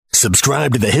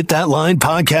Subscribe to the Hit That Line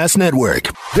Podcast Network.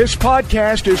 This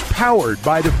podcast is powered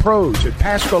by the pros at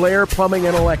Paschal Air Plumbing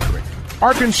and Electric.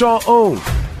 Arkansas owned,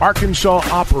 Arkansas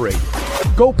operated.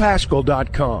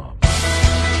 GoPaschal.com.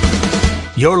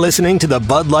 You're listening to the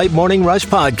Bud Light Morning Rush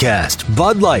Podcast.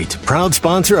 Bud Light, proud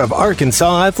sponsor of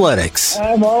Arkansas Athletics.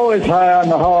 I'm always high on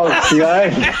the hogs,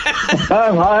 guys.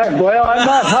 I'm high. Well, I'm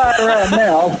not high right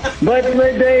now, but the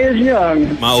day is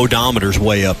young. My odometer's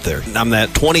way up there. I'm that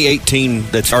 2018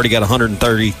 that's already got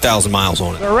 130,000 miles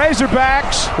on it. The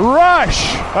Razorbacks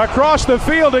rush across the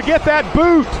field to get that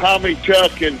boot. Tommy,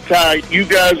 Chuck, and Ty, you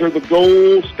guys are the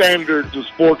gold standards of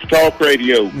sports talk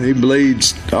radio. He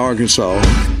bleeds Arkansas.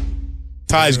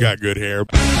 Ty's got good hair.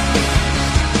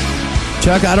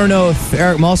 Chuck, I don't know if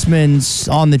Eric Musselman's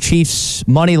on the Chiefs'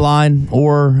 money line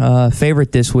or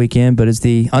favorite this weekend, but as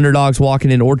the underdogs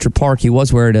walking into Orchard Park, he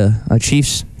was wearing a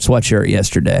Chiefs sweatshirt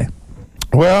yesterday.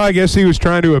 Well, I guess he was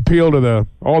trying to appeal to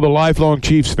all the lifelong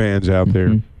Chiefs fans out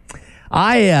there.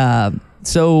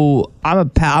 So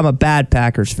I'm a bad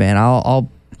Packers fan. I'll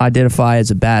identify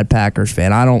as a bad Packers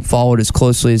fan. I don't follow it as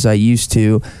closely as I used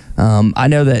to. I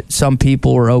know that some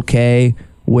people are okay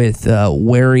with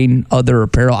wearing other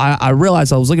apparel. I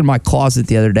realized I was looking at my closet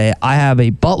the other day. I have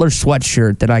a Butler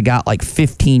sweatshirt that I got like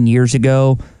 15 years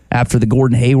ago after the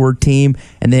Gordon Hayward team.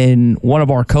 And then one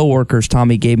of our coworkers,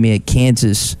 Tommy, gave me a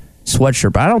Kansas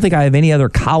sweatshirt. But I don't think I have any other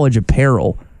college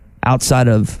apparel outside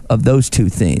of those two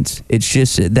things. It's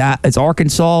just that it's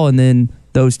Arkansas and then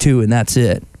those two, and that's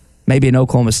it. Maybe in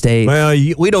Oklahoma State. Well,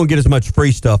 we don't get as much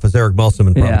free stuff as Eric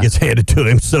Musselman probably gets handed to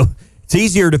him. So it's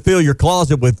easier to fill your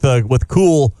closet with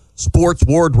cool sports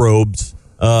wardrobes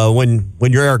when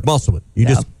you're Eric Musselman.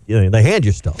 They hand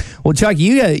you stuff. Well, Chuck,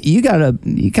 you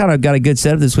kind of got a good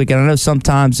setup this weekend. I know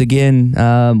sometimes again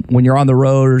when you're on the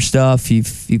road or stuff,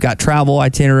 you've got travel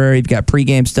itinerary, you've got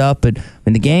pregame stuff, but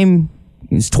when the game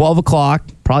is 12 o'clock,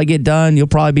 probably get done. You'll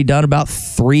probably be done about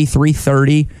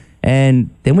 3:30. And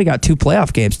then we got two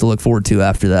playoff games to look forward to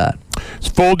after that. It's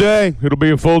a full day. It'll be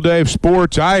a full day of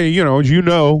sports. As you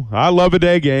know, I love a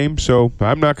day game, so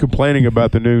I'm not complaining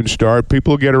about the noon start.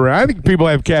 People get around. I think people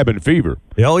have cabin fever.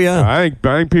 Oh, yeah. I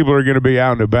think people are going to be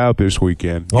out and about this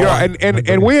weekend. Oh,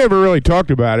 and we haven't really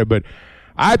talked about it, but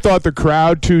I thought the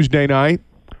crowd Tuesday night,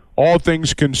 all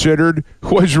things considered,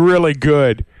 was really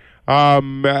good.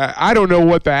 I don't know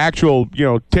what the actual,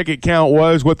 ticket count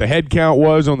was, what the head count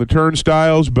was on the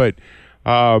turnstiles, but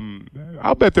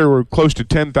I'll bet there were close to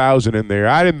 10,000 in there.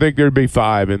 I didn't think there'd be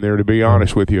 5 in there, to be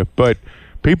honest with you, but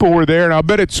people were there, and I'll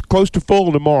bet it's close to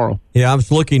full tomorrow. Yeah, I was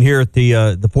looking here at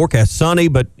the forecast. Sunny,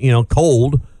 but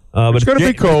cold. But it's going to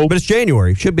be cold. But it's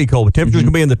January. It should be cold. The temperature's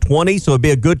going to be in the 20s, so it'd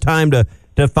be a good time to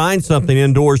find something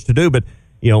indoors to do. But,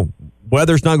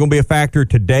 weather's not going to be a factor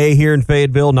today here in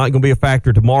Fayetteville, not going to be a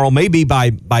factor tomorrow. Maybe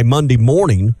by Monday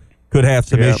morning could have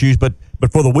some issues. But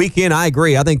for the weekend, I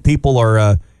agree. I think people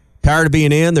are tired of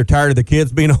being in. They're tired of the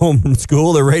kids being home from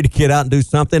school. They're ready to get out and do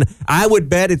something. I would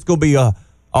bet it's going to be a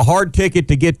hard ticket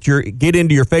to get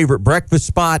into your favorite breakfast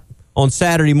spot on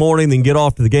Saturday morning, then get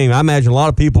off to the game. I imagine a lot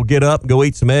of people get up and go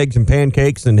eat some eggs and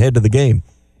pancakes and head to the game.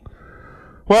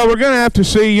 Well, we're going to have to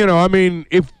see,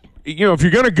 if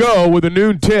you're going to go with a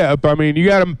noon tip, you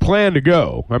got to plan to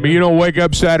go. You don't wake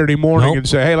up Saturday morning and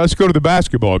say, hey, let's go to the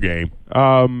basketball game.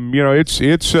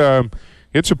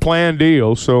 It's a planned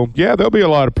deal. So, yeah, there'll be a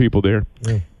lot of people there.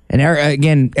 Yeah.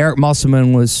 And, Eric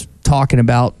Musselman was talking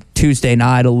about Tuesday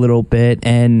night a little bit,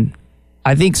 and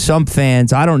I think some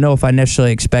fans, I don't know if I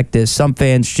necessarily expect this, some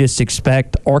fans just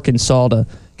expect Arkansas to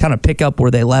kind of pick up where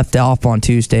they left off on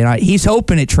Tuesday night. He's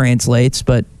hoping it translates,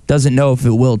 but doesn't know if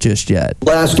it will just yet.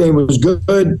 Last game was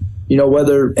good.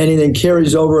 Whether anything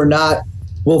carries over or not,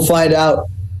 we'll find out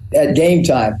at game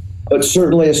time. But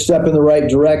certainly a step in the right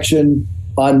direction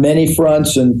on many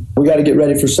fronts, and we got to get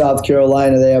ready for South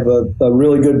Carolina. They have a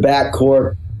really good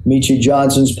backcourt. Michi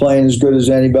Johnson's playing as good as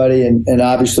anybody, and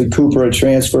obviously Cooper, a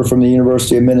transfer from the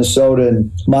University of Minnesota,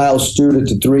 and Miles Stute at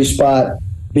the 3 spot.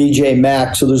 BJ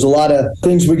Mack. So there's a lot of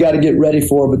things we got to get ready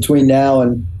for between now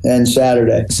and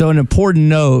Saturday. So an important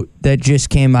note that just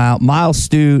came out, Miles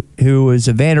Stute, who was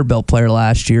a Vanderbilt player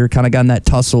last year, kind of got in that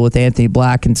tussle with Anthony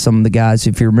Black and some of the guys,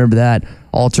 if you remember that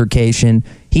altercation.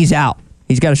 He's out.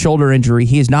 He's got a shoulder injury.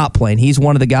 He is not playing. He's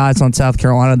one of the guys on South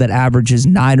Carolina that averages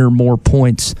 9 or more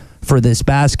points for this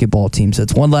basketball team. So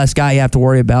it's one less guy you have to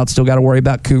worry about. Still got to worry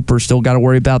about Cooper. Still got to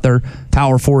worry about their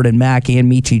power forward and Mack and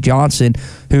Michi Johnson,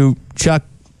 who Chuck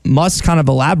Muss kind of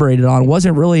elaborated on,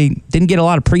 didn't get a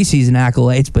lot of preseason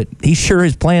accolades, but he sure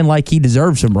is playing like he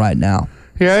deserves them right now.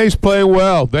 Yeah, he's playing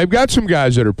well. They've got some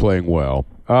guys that are playing well.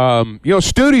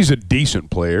 Stute's a decent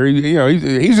player.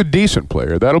 He's a decent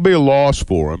player. That'll be a loss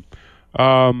for him.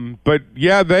 But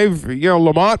yeah,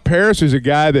 Lamont Paris is a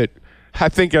guy that I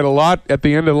think at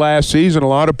the end of last season, a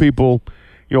lot of people,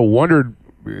 wondered,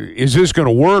 is this going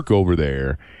to work over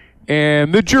there?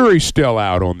 And the jury's still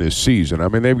out on this season. I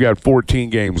mean, they've got 14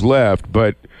 games left,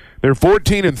 but they're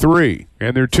 14-3,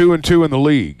 and they're 2-2 in the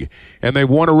league, and they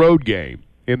won a road game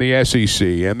in the SEC,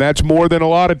 and that's more than a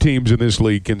lot of teams in this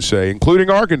league can say, including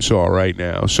Arkansas right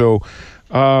now. So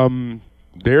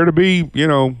they're to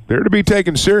be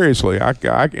taken seriously.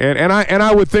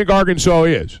 I would think Arkansas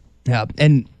is. Yeah,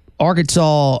 and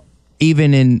Arkansas,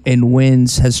 even in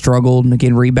wins, has struggled, and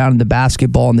again, rebounding the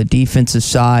basketball on the defensive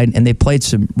side, and they played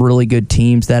some really good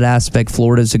teams. That aspect,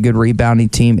 Florida's a good rebounding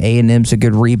team. A&M's a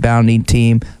good rebounding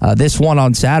team. This one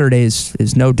on Saturday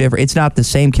is no different. It's not the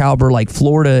same caliber like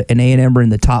Florida and A&M are in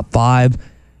the top 5.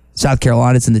 South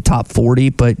Carolina's in the top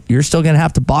 40, but you're still going to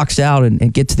have to box out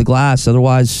and get to the glass.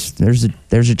 Otherwise,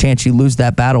 there's a chance you lose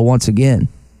that battle once again.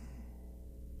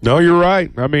 No, you're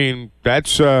right. I mean,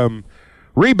 that's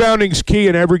rebounding's key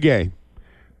in every game.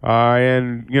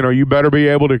 And, you better be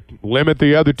able to limit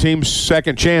the other team's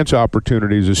second chance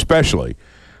opportunities, especially.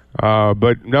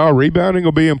 But, no, rebounding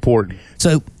will be important.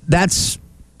 So that's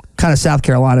kind of South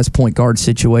Carolina's point guard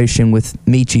situation with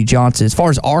Meechie Johnson. As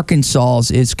far as Arkansas's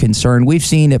is concerned, we've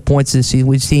seen at points this season,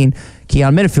 we've seen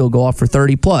Keon Minifield go off for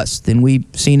 30+. Then we've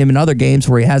seen him in other games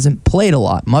where he hasn't played a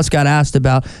lot. Muss got asked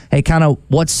about, hey, kind of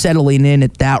what's settling in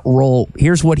at that role.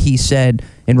 Here's what he said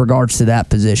in regards to that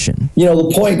position.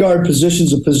 The point guard position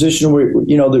is a position where,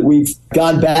 that we've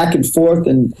gone back and forth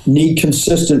and need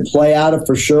consistent play out of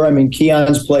for sure. I mean,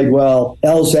 Keon's played well.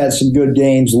 L's had some good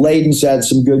games. Layden's had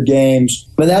some good games.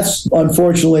 But that's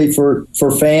unfortunately for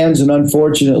fans and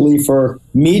unfortunately for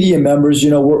media members,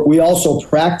 we also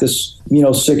practice,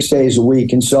 6 days a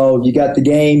week. And so you got the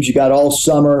games, you got all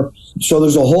summer. So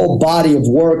there's a whole body of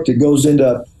work that goes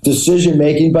into decision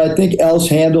making. But I think L's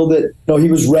handled it.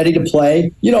 He was ready to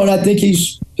play. And I think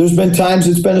there's been times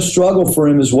it's been a struggle for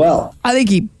him as well. I think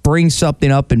he brings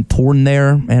something up important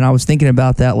there, and I was thinking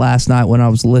about that last night when I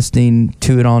was listening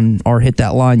to it on our Hit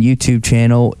That Line YouTube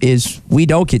channel, is we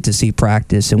don't get to see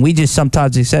practice, and we just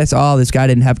sometimes say, oh, this guy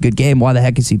didn't have a good game, why the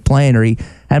heck is he playing, or he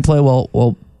hadn't played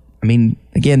well. I mean,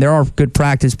 again, there are good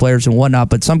practice players and whatnot,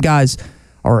 but some guys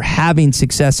are having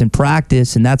success in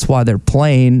practice, and that's why they're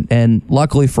playing, and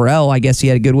luckily for L, I guess he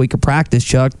had a good week of practice,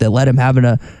 Chuck, that led him having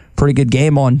a pretty good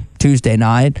game on Tuesday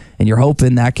night, and you're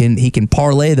hoping that he can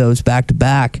parlay those back to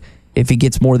back if he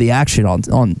gets more of the action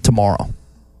on tomorrow.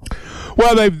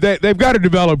 Well, they've got to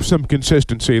develop some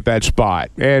consistency at that spot,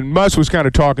 and Muss was kind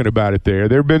of talking about it there.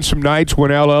 There have been some nights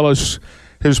when L. Ellis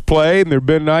has played, and there have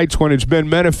been nights when it's been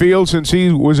Minifield since he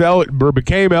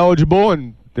became eligible,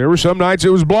 and there were some nights it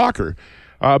was Blocker.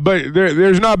 But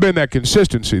there's not been that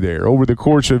consistency there over the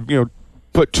course of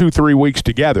put 2-3 weeks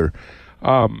together.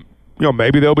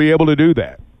 Maybe they'll be able to do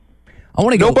that.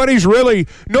 Nobody's really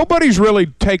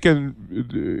taken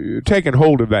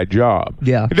hold of that job.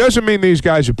 Yeah. It doesn't mean these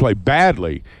guys have played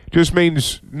badly. It just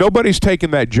means nobody's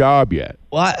taken that job yet.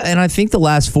 Well, and I think the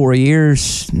last 4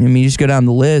 years, you just go down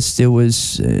the list, it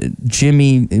was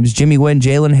Jimmy Wynn,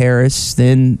 Jalen Harris.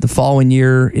 Then the following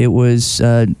year, it was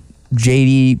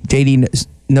JD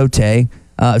Note.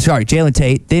 Jalen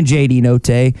Tate, then JD Note,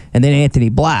 and then Anthony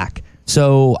Black.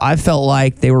 So I felt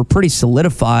like they were pretty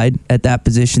solidified at that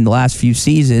position the last few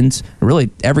seasons, really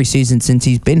every season since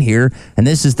he's been here. And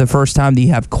this is the first time that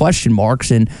you have question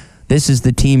marks. And this is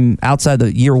the team outside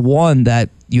the year one that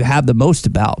you have the most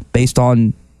about based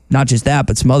on not just that,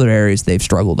 but some other areas they've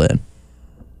struggled in.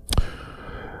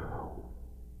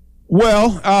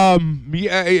 Well, I'm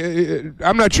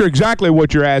not sure exactly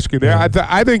what you're asking there.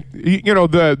 I think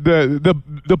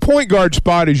the point guard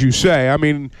spot, as you say. I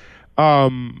mean,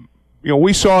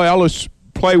 we saw Ellis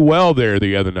play well there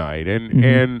the other night,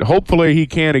 and hopefully he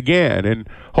can again, and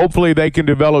hopefully they can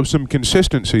develop some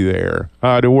consistency there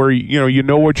to where you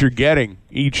know what you're getting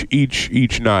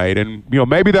each night, and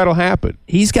maybe that'll happen.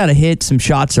 He's got to hit some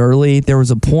shots early. There was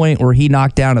a point where he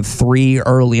knocked down a 3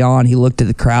 early on. He looked at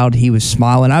the crowd, he was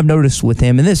smiling. I've noticed with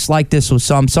him, and this with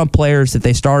some players, that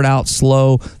they start out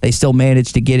slow, they still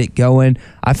manage to get it going.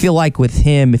 I feel like with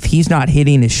him, if he's not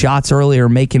hitting his shots early or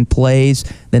making plays,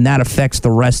 then that affects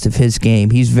the rest of his game.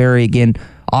 He's very, again,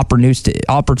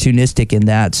 opportunistic in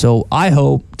that. So I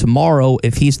hope tomorrow,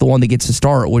 if he's the one that gets to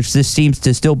start, which this seems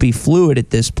to still be fluid at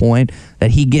this point,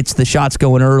 that he gets the shots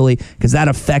going early, because that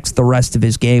affects the rest of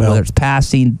his game, whether it's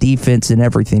passing, defense, and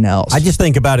everything else. I just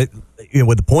think about it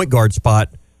with the point guard spot.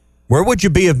 Where would you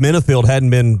be if Minifield hadn't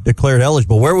been declared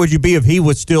eligible? Where would you be if he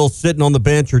was still sitting on the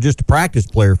bench or just a practice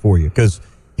player for you? Because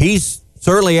he's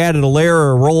certainly added a layer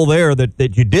or a role there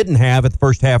that you didn't have at the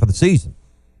first half of the season.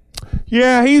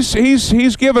 Yeah,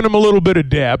 he's given them a little bit of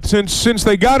depth since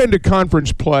they got into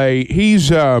conference play.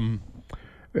 He's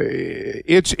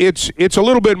it's a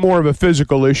little bit more of a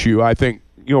physical issue, I think.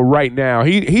 Right now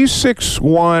he's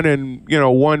 6'1" and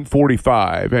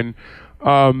 145, and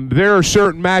there are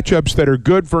certain matchups that are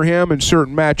good for him and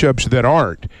certain matchups that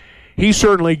aren't. He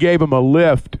certainly gave them a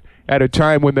lift at a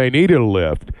time when they needed a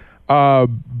lift,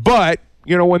 but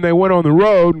when they went on the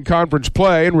road in conference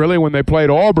play, and really when they played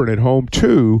Auburn at home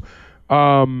too,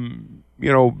 that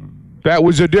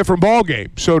was a different ball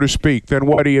game, so to speak, than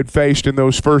what he had faced in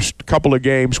those first couple of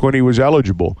games when he was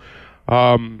eligible.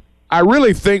 I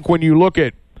really think when you look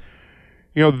at,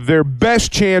 their best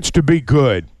chance to be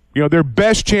good, their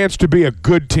best chance to be a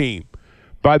good team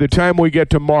by the time we get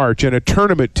to March, and a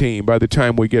tournament team by the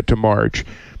time we get to March,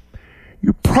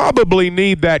 you probably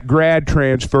need that grad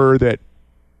transfer that,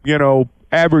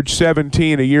 averaged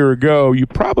 17 a year ago. You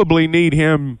probably need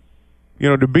him,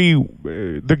 to be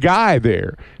the guy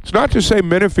there. It's not to say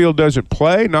Minifield doesn't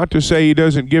play, not to say he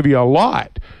doesn't give you a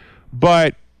lot,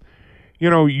 but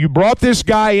you brought this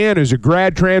guy in as a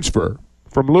grad transfer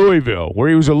from Louisville, where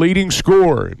he was a leading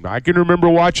scorer. I can remember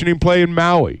watching him play in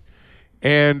Maui.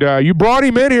 And you brought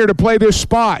him in here to play this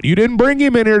spot. You didn't bring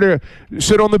him in here to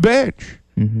sit on the bench.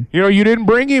 Mm-hmm. You didn't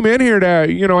bring him in here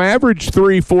to, average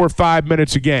 3, 4, 5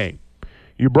 minutes a game.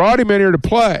 You brought him in here to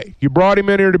play. You brought him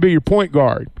in here to be your point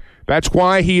guard. That's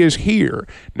why he is here.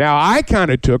 Now, I kind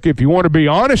of took, if you want to be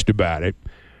honest about it,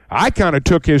 I kind of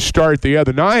took his start the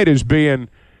other night as being,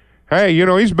 hey,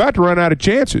 he's about to run out of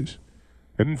chances.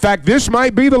 And in fact, this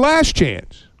might be the last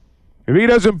chance. If he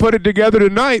doesn't put it together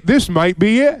tonight, this might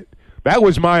be it. That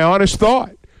was my honest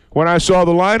thought when I saw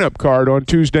the lineup card on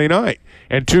Tuesday night.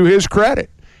 And to his credit,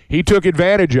 he took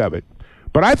advantage of it.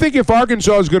 But I think if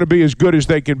Arkansas is going to be as good as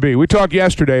they can be, we talked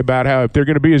yesterday about how if they're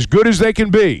going to be as good as they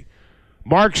can be,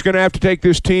 Mark's going to have to take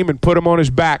this team and put him on his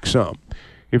back some.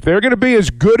 If they're going to be as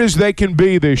good as they can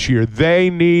be this year, they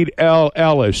need L.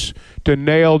 Ellis to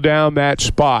nail down that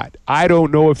spot. I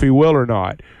don't know if he will or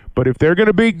not. But if they're going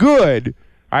to be good,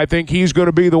 I think he's going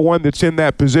to be the one that's in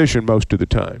that position most of the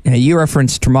time. Yeah, you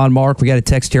referenced Tremont Mark. We got a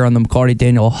text here on the McCarty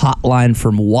Daniel hotline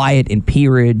from Wyatt in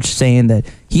Peerage saying that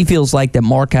he feels like that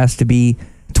Mark has to be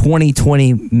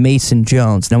 2020 Mason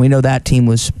Jones. Now, we know that team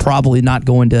was probably not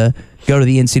going to go to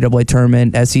the NCAA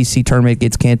tournament. SEC tournament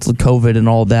gets canceled, COVID and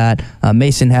all that.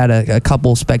 Mason had a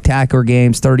couple spectacular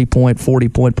games, 30-point,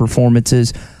 40-point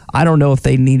performances. I don't know if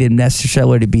they need him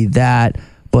necessarily to be that,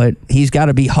 but he's got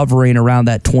to be hovering around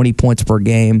that 20 points per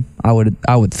game, I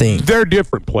would think. They're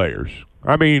different players.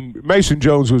 I mean, Mason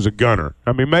Jones was a gunner.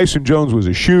 I mean, Mason Jones was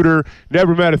a shooter,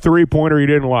 never met a three-pointer he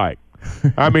didn't like.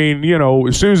 I mean,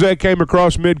 as soon as that came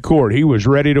across midcourt, he was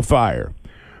ready to fire.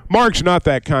 Mark's not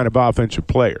that kind of offensive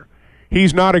player.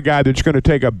 He's not a guy that's going to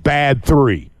take a bad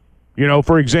three.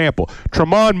 For example,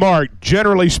 Tremont Mark,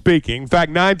 generally speaking, in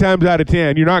fact, 9 times out of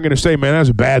 10, you're not going to say, man, that's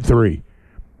a bad three.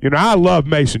 I love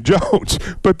Mason Jones,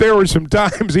 but there were some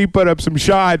times he put up some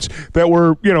shots that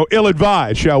were,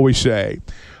 ill-advised, shall we say.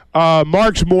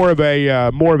 Mark's more of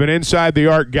an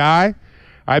inside-the-arc guy.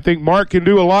 I think Mark can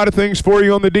do a lot of things for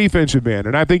you on the defensive end,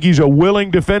 and I think he's a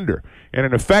willing defender and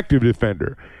an effective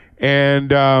defender.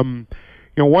 And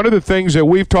one of the things that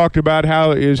we've talked about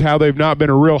how they've not been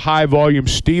a real high-volume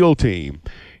steal team.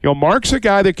 Mark's a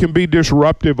guy that can be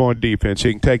disruptive on defense.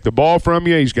 He can take the ball from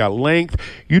you. He's got length.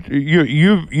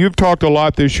 You've talked a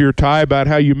lot this year, Ty, about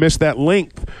how you miss that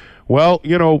length. Well,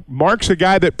 Mark's a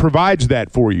guy that provides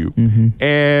that for you. Mm-hmm.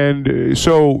 And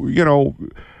so,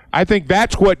 I think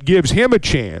that's what gives him a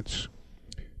chance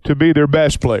to be their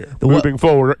best player moving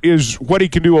forward, is what he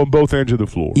can do on both ends of the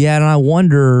floor. Yeah, and I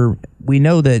wonder, we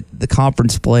know that the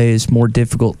conference play is more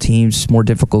difficult teams, more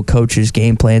difficult coaches,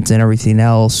 game plans, and everything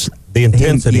else. The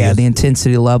intensity. The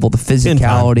intensity level, the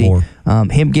physicality,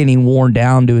 him getting worn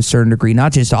down to a certain degree,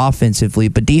 not just offensively,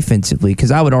 but defensively.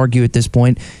 Because I would argue at this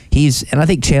point, and I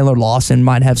think Chandler Lawson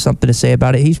might have something to say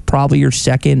about it, he's probably your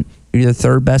second, you're the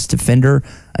third best defender.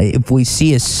 If we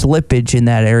see a slippage in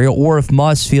that area, or if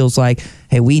Muss feels like,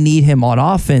 hey, we need him on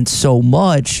offense so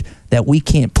much that we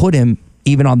can't put him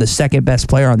even on the second best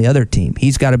player on the other team.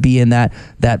 He's got to be in that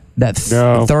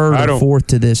third or fourth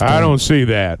to this game. I don't see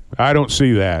that.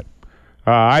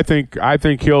 I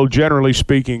think he'll, generally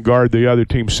speaking, guard the other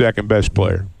team's second best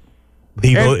player.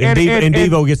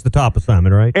 Devo gets the top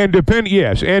assignment, right? And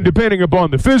depending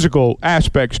upon the physical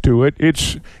aspects to it,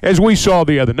 it's, as we saw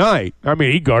the other night, I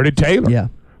mean, he guarded Taylor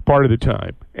part of the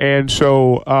time. And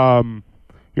so,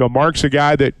 Mark's a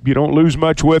guy that you don't lose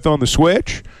much with on the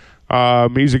switch.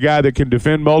 He's a guy that can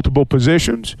defend multiple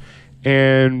positions.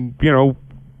 And,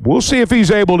 we'll see if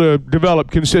he's able to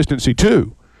develop consistency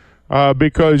too.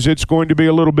 because it's going to be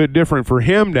a little bit different for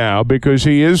him now because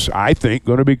he is, I think,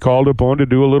 going to be called upon to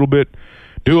do a little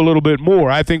bit more.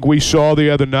 I think we saw the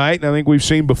other night, and I think we've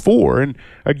seen before. And,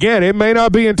 again, it may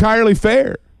not be entirely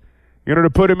fair, to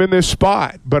put him in this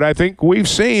spot. But I think we've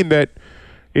seen that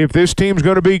if this team's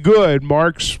going to be good,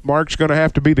 Mark's going to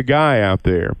have to be the guy out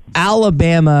there.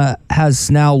 Alabama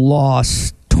has now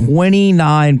lost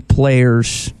 29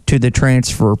 players to the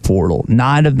transfer portal.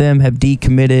 9 of them have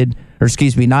decommitted,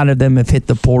 9 of them have hit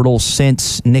the portal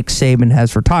since Nick Saban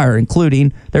has retired,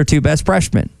 including their 2 best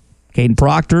freshmen, Caden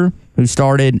Proctor, who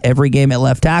started every game at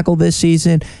left tackle this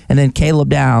season, and then Caleb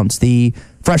Downs, the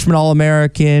freshman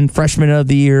All-American, freshman of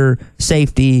the year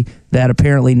safety that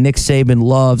apparently Nick Saban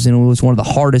loves, and it was one of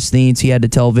the hardest things he had to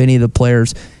tell of any of the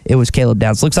players. It was Caleb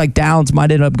Downs. Looks like Downs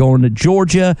might end up going to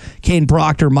Georgia. Caden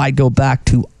Proctor might go back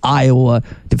to Iowa,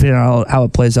 depending on how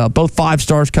it plays out. Both 5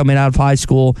 stars coming out of high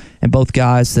school, and both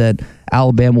guys that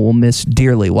Alabama will miss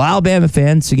dearly. Well, Alabama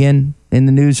fans, again, in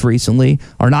the news recently,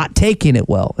 are not taking it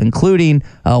well, including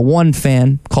one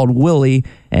fan called Willie.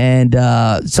 And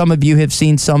some of you have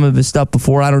seen some of his stuff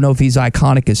before. I don't know if he's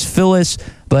iconic as Phyllis,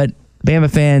 but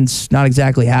Bama fans not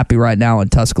exactly happy right now in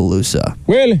Tuscaloosa.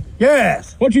 Willie?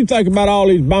 Yes. What you think about all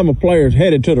these Bama players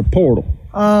headed to the portal?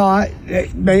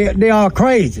 They are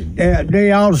crazy.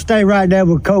 They ought to stay right there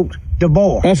with Coach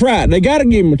DeBoer. That's right. They got to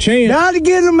give him a chance. Got to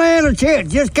give the man a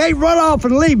chance. Just can't run off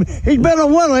and leave him. He's been a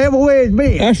winner everywhere he's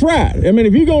been. That's right. I mean,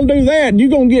 if you're gonna do that, you're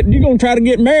gonna try to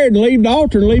get married and leave the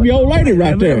altar and leave your old lady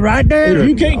right there. Right there. If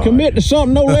you can't commit to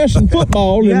something no less than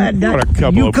football, then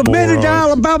you committed to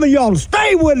Alabama, you ought to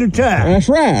stay with the tie. That's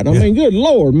right. I mean, good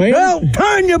Lord, man. Don't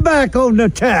turn your back on the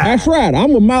tie. That's right.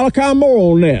 I'm with Malachi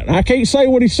Moore on that. I can't say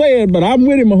what he said, but I'm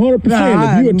with him 100%.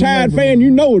 If you're a Tide fan, you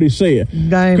know what he said.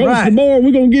 Dang Coach right. DeBoer,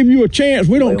 we're gonna give you a chance.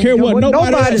 We don't care what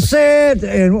nobody said.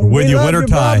 And with your winter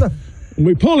tie. Brother.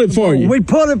 We pull it for you. We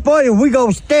pull it for you. We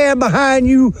gonna stand behind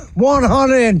you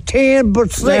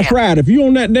 110%. That's right. If you're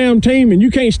on that damn team and you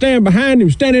can't stand behind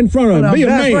him, stand in front of him. Be a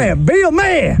man. Right. Be a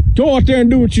man. Go out there and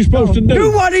do what you're supposed to do.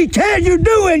 Do what he tells you to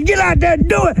do and get out there and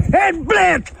do it. And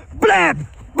blitz,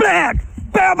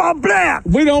 Bama, blitz.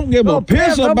 We don't give a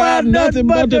piss about nothing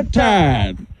but the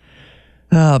Tide.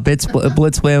 Blitz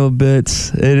Bama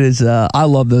Bits. It is. I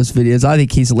love those videos. I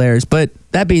think he's hilarious. But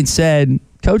that being said,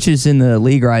 coaches in the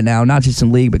league right now, not just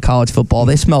in league but college football,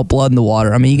 they smell blood in the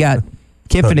water. I mean, you got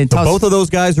Kiffin and Tusk. Both of those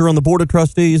guys are on the board of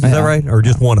trustees. Is that right, or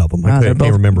just one of them? I can't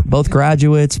remember. Both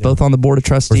graduates, both on the board of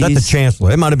trustees. Or is that the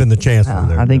chancellor? It might have been the chancellor.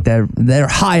 There. I think they're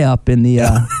high up in the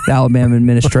Alabama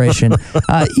administration.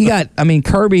 You got. I mean,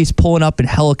 Kirby's pulling up in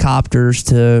helicopters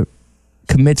to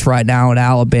commits right now in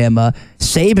Alabama.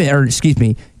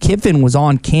 Kiffin was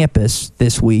on campus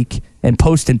this week and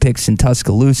posting pics in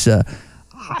Tuscaloosa.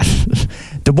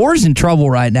 DeBoer's in trouble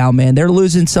right now, man. They're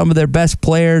losing some of their best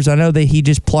players. I know that he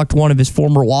just plucked one of his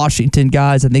former Washington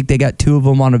guys. I think they got 2 of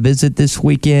them on a visit this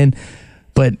weekend.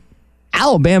 But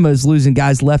Alabama is losing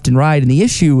guys left and right, and the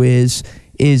issue is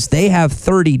they have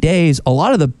 30 days. A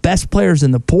lot of the best players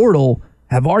in the portal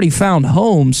have already found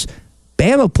homes.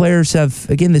 Bama players have,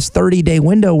 again, this 30-day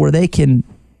window where they can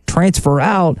transfer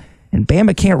out, and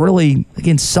Bama can't really,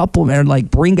 again, supplement or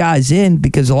bring guys in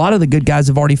because a lot of the good guys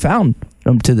have already found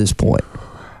them to this point.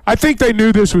 I think they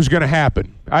knew this was going to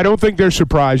happen. I don't think they're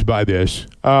surprised by this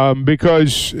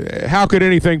because how could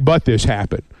anything but this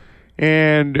happen?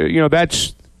 And,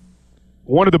 that's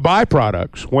one of the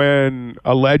byproducts when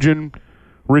a legend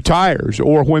retires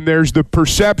or when there's the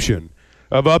perception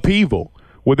of upheaval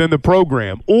within the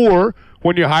program or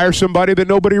when you hire somebody that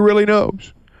nobody really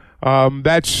knows.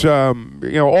 That's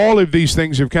all of these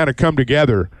things have kind of come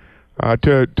together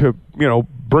to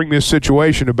bring this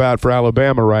situation about for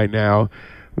Alabama right now.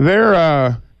 They're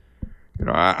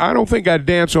I don't think I'd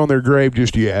dance on their grave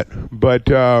just yet, but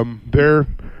they're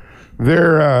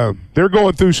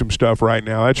going through some stuff right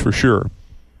now. That's for sure.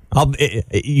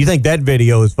 You think that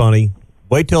video is funny?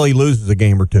 Wait till he loses a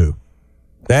game or two.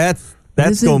 That's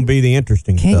going to be the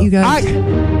interesting stuff. You guys?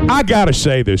 I got to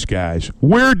say this, guys.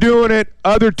 We're doing it.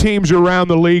 Other teams around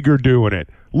the league are doing it.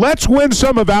 Let's win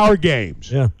some of our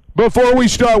games before we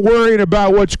start worrying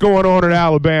about what's going on in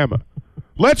Alabama.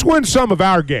 Let's win some of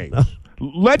our games.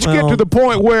 Let's get to the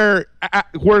point where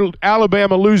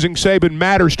Alabama losing Saban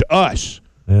matters to us.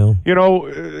 Yeah.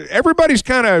 Everybody's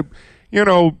kind of,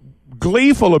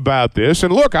 gleeful about this.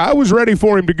 And look, I was ready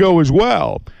for him to go as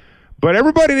well. But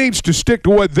everybody needs to stick to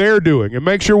what they're doing and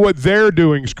make sure what they're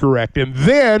doing is correct. And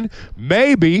then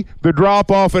maybe the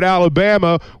drop-off at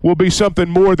Alabama will be something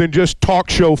more than just talk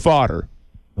show fodder.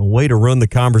 A way to run the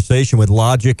conversation with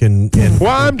logic and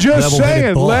well, I'm just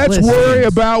saying, let's worry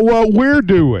about what we're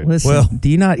doing. Listen, well, do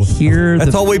you not hear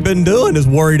that's all we've been doing is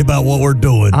worried about what we're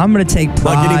doing. I'm going to take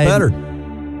pride not getting better.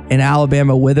 In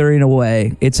Alabama withering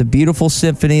away. It's a beautiful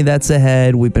symphony that's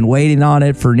ahead. We've been waiting on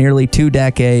it for nearly 2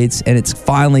 decades, and it's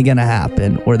finally going to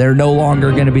happen, where they're no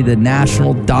longer going to be the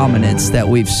national dominance that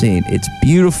we've seen. It's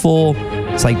beautiful.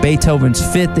 It's like Beethoven's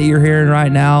Fifth that you're hearing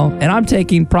right now, and I'm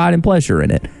taking pride and pleasure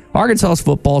in it. Arkansas's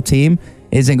football team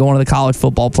isn't going to the college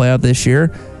football playoff this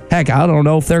year. Heck, I don't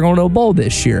know if they're going to a bowl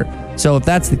this year. So if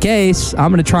that's the case,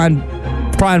 I'm going to try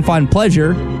and find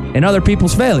pleasure in other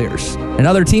people's failures and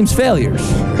other teams' failures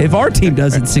if our team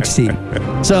doesn't succeed.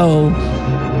 So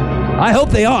I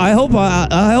hope they are. I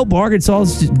hope Arkansas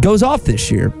goes off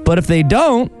this year. But if they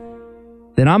don't,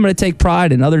 then I'm going to take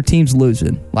pride in other teams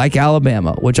losing, like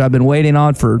Alabama, which I've been waiting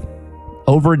on for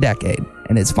over a decade,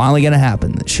 and it's finally going to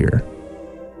happen this year.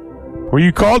 Well,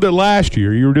 you called it last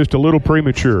year. You were just a little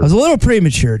premature. I was a little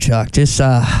premature, Chuck. Just,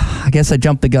 I guess I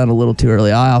jumped the gun a little too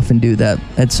early. I often do that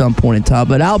at some point in time.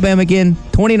 But Alabama, again,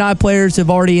 29 players have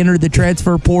already entered the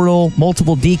transfer portal,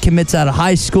 multiple decommits out of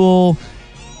high school.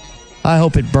 I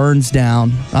hope it burns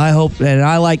down. I hope, and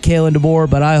I like Kalen DeBoer,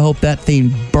 but I hope that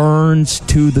thing burns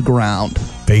to the ground.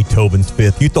 Beethoven's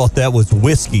Fifth. You thought that was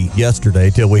whiskey yesterday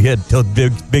till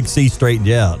Big C straightened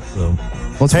you out. So.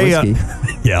 What's whiskey?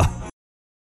 Yeah.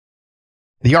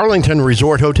 The Arlington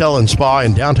Resort Hotel and Spa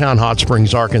in downtown Hot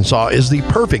Springs, Arkansas is the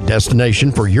perfect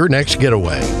destination for your next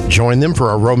getaway. Join them for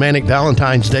a romantic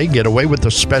Valentine's Day getaway with a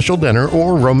special dinner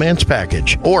or romance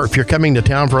package. Or if you're coming to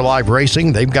town for live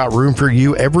racing, they've got room for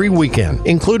you every weekend,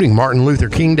 including Martin Luther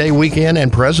King Day weekend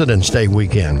and President's Day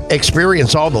weekend.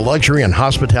 Experience all the luxury and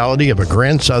hospitality of a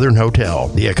Grand Southern hotel.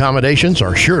 The accommodations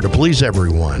are sure to please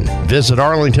everyone. Visit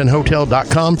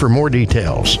arlingtonhotel.com for more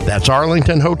details. That's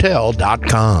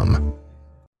arlingtonhotel.com.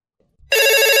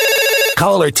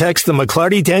 Call or text the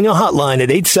McClarty Daniel hotline at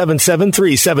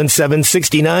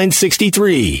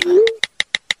 877-377-6963.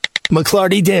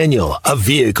 McClarty Daniel, a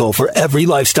vehicle for every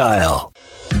lifestyle.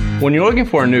 When you're looking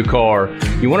for a new car,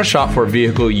 you want to shop for a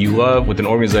vehicle you love with an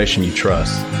organization you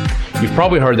trust. You've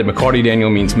probably heard that McClarty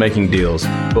Daniel means making deals,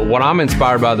 but what I'm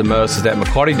inspired by the most is that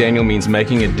McClarty Daniel means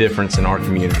making a difference in our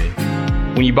community.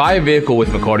 When you buy a vehicle with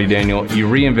McClarty Daniel, you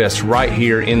reinvest right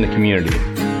here in the community,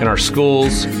 in our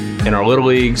schools, in our little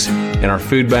leagues, in our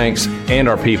food banks, and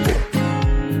our people.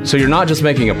 So you're not just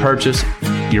making a purchase,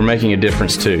 you're making a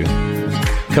difference too.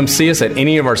 Come see us at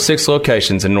any of our 6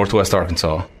 locations in Northwest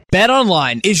Arkansas.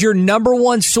 BetOnline is your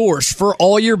 #1 source for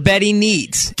all your betting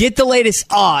needs. Get the latest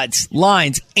odds,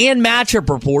 lines, and matchup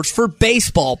reports for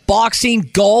baseball, boxing,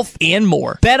 golf, and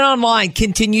more. BetOnline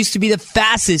continues to be the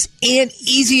fastest and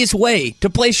easiest way to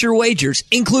place your wagers,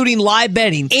 including live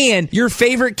betting and your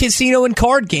favorite casino and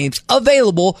card games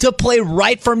available to play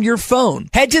right from your phone.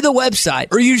 Head to the website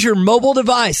or use your mobile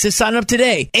device to sign up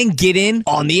today and get in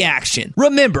on the action.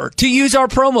 Remember to use our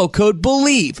promo code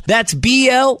BELIEVE, that's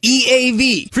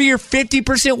BLEAV, for your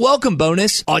 50% welcome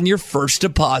bonus on your first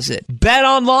deposit. Bet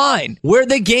online, where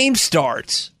the game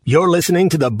starts. You're listening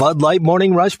to the Bud Light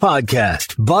Morning Rush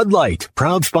Podcast. Bud Light,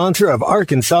 proud sponsor of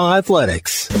Arkansas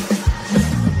Athletics.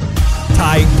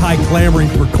 Ty clamoring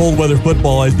for cold weather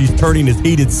football as he's turning his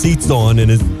heated seats on in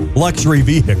his luxury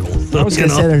vehicle. So, I was going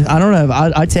to say, I don't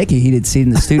know. I take a heated seat in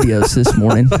the studios this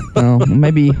morning.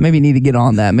 Maybe need to get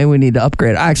on that. Maybe we need to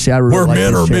upgrade. Actually, I really we're like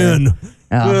men this or chair. men.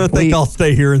 I think I'll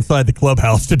stay here inside the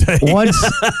clubhouse today.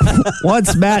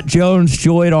 Once Matt Jones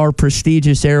joined our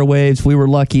prestigious airwaves, we were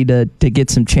lucky to get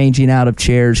some changing out of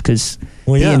chairs because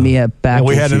he and me have back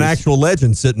we issues. had an actual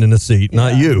legend sitting in a seat,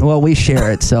 not you. Well, we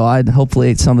share it, so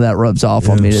hopefully some of that rubs off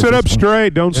on me. Sit up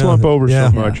straight. Don't slump over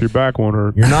so much. Your back won't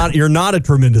hurt. You're not a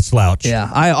tremendous slouch. Yeah,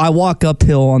 I walk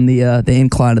uphill on the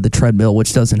incline of the treadmill,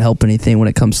 which doesn't help anything when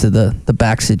it comes to the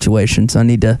back situation. So I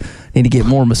need to get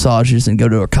more massages and go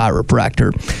to a chiropractor.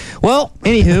 Well,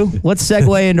 anywho, let's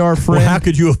segue into our friend. Well, how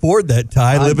could you afford that,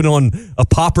 Ty? Living on a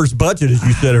pauper's budget, as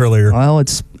you said earlier. Well,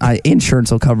 insurance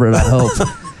will cover it, I hope.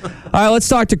 All right, let's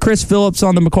talk to Chris Phillips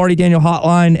on the McCarty Daniel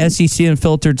Hotline, SEC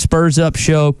Unfiltered Spurs Up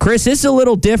Show. Chris, this is a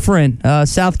little different.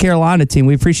 South Carolina team.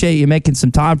 We appreciate you making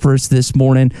some time for us this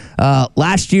morning.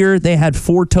 Last year, they had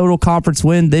 4 total conference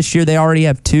wins. This year, they already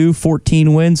have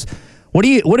 14 wins. What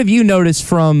have you noticed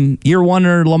from year 1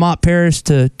 under Lamont Paris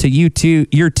to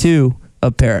year 2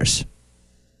 of Paris?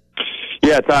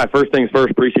 Yeah, Ty, first things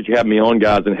first, appreciate you having me on,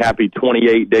 guys, and happy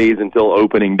 28 days until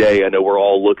opening day. I know we're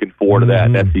all looking forward to that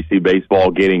SEC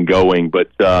baseball getting going. But,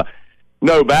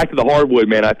 No, back to the hardwood,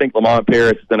 man. I think Lamont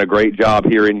Paris has done a great job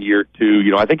here in year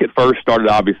 2. I think it first started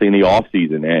obviously in the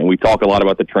offseason, and we talk a lot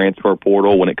about the transfer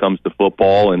portal when it comes to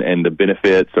football and the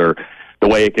benefits or the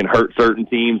way it can hurt certain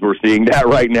teams. We're seeing that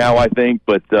right now, I think.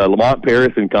 But Lamont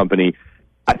Paris and company,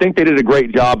 I think they did a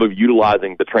great job of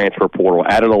utilizing the transfer portal,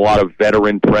 added a lot of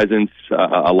veteran presence,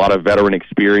 a lot of veteran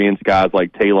experience, guys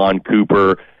like Talon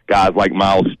Cooper, guys like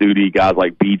Miles Studi, guys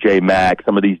like B.J. Mack,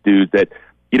 some of these dudes that,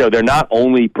 they're not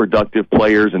only productive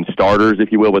players and starters,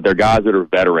 if you will, but they're guys that are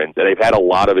veterans, and they've had a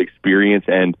lot of experience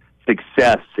and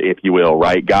success, if you will,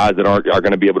 right? Guys that are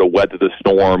going to be able to weather the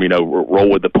storm,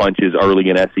 roll with the punches early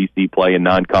in SEC play and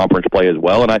non-conference play as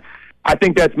well. And I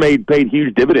think that's paid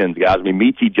huge dividends, guys. I mean,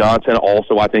 Michi Johnson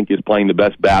also, I think, is playing the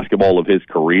best basketball of his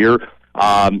career.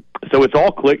 So it's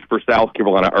all clicked for South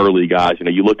Carolina early, guys.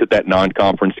 You looked at that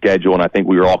non-conference schedule, and I think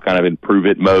we were all kind of in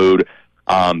prove-it mode.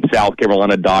 South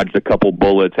Carolina dodged a couple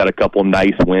bullets, had a couple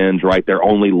nice wins, right? Their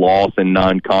only loss in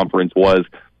non-conference was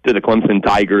to the Clemson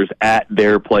Tigers at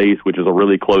their place, which is a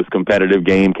really close competitive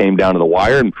game, came down to the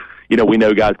wire. And, we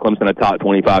know, guys, Clemson a top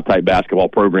 25 type basketball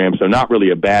program, so not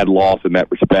really a bad loss in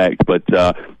that respect. But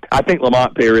I think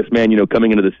Lamont Paris, man,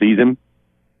 coming into the season,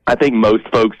 I think most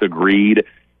folks agreed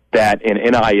that an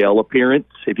NIL appearance,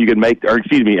 if you could make, or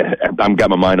excuse me, I've got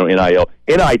my mind on NIL,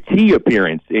 NIT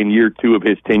appearance in year 2 of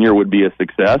his tenure would be a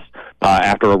success.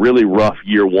 After a really rough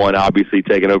year 1, obviously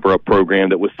taking over a program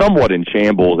that was somewhat in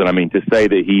shambles. And I mean, to say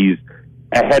that he's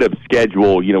ahead of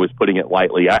schedule, is putting it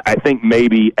lightly. I think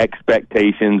maybe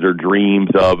expectations or dreams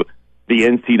of the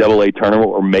NCAA tournament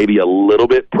were maybe a little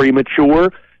bit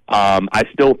premature. I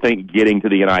still think getting to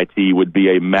the NIT would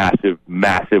be a massive,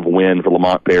 massive win for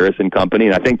Lamont Paris and company,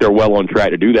 and I think they're well on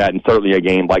track to do that, and certainly a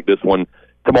game like this one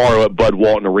tomorrow at Bud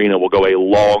Walton Arena will go a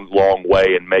long, long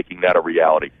way in making that a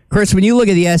reality. Chris, when you look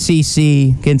at the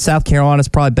SEC, again, South Carolina's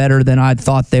probably better than I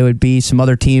thought they would be. Some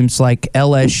other teams like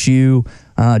LSU,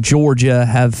 Georgia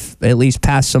have at least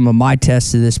passed some of my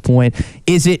tests to this point.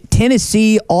 Is it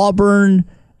Tennessee, Auburn,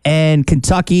 and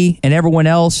Kentucky and everyone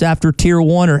else after Tier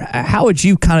 1? Or how would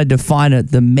you kind of define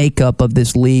the makeup of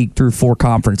this league through 4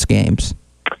 conference games?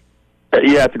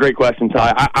 Yeah, it's a great question,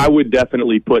 Ty. I would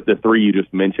definitely put the 3 you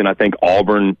just mentioned. I think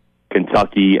Auburn,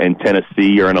 Kentucky, and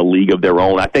Tennessee are in a league of their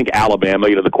own. I think Alabama,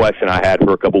 the question I had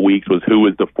for a couple weeks was who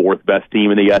was the 4th best team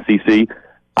in the SEC.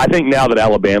 I think now that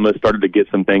Alabama started to get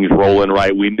some things rolling,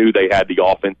 right, we knew they had the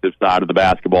offensive side of the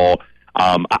basketball.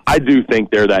 I do think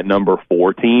they're that number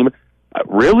 4 team.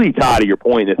 Really, Todd, to your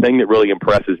point, the thing that really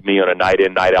impresses me on a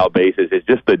night-in, night-out basis is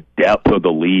just the depth of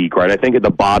the league, right? I think at the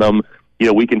bottom,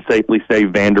 we can safely say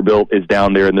Vanderbilt is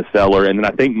down there in the cellar, and then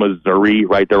I think Missouri,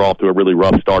 right, they're off to a really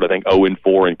rough start. I think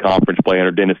 0-4 in conference play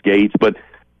under Dennis Gates. But,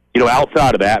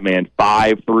 outside of that, man,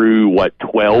 5 through,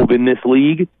 12 in this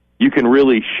league, you can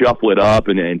really shuffle it up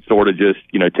and sort of just,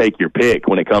 take your pick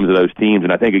when it comes to those teams.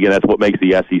 And I think, again, that's what makes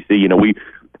the SEC.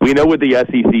 We know what the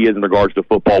SEC is in regards to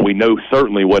football. We know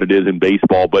certainly what it is in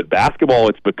baseball. But basketball,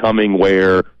 it's becoming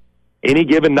where any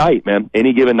given night, man,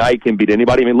 any given night can beat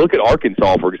anybody. I mean, look at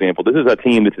Arkansas, for example. This is a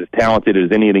team that's as talented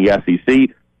as any in the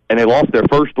SEC, and they lost their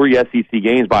first 3 SEC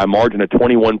games by a margin of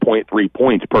 21.3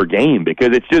 points per game because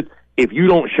it's just if you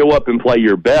don't show up and play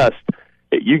your best,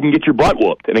 you can get your butt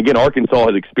whooped. And, again, Arkansas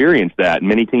has experienced that, and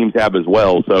many teams have as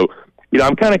well. So,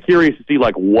 I'm kind of curious to see,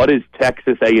 what is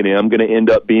Texas A&M going to end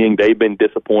up being? They've been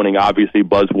disappointing, obviously,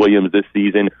 Buzz Williams this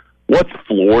season. What's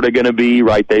Florida going to be,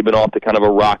 right? They've been off to kind of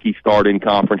a rocky start in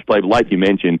conference play. But like you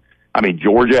mentioned, I mean,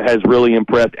 Georgia has really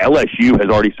impressed. LSU has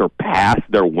already surpassed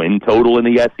their win total in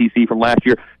the SEC from last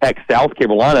year. Heck, South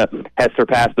Carolina has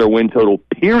surpassed their win total,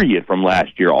 period, from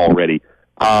last year already.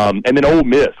 And then Ole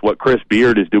Miss, what Chris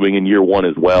Beard is doing in year 1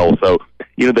 as well. So,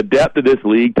 the depth of this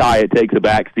league, Ty, it takes a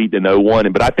backseat to no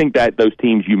one. But I think that those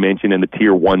teams you mentioned in the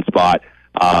Tier 1 spot,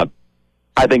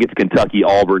 I think it's Kentucky,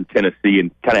 Auburn, Tennessee, and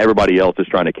kind of everybody else is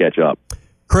trying to catch up.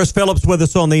 Chris Phillips with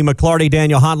us on the McLarty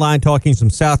Daniel Hotline talking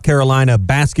some South Carolina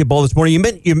basketball this morning.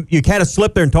 You kind of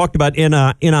slipped there and talked about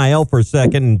NIL for a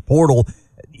second and portal.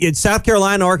 It's South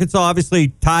Carolina, Arkansas, obviously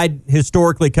tied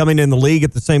historically coming in the league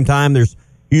at the same time. There's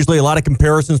usually a lot of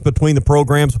comparisons between the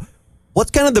programs.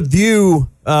 What's kind of the view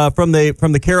from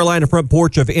the Carolina front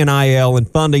porch of NIL and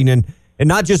funding and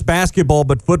not just basketball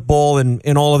but football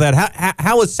and all of that?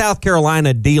 How is South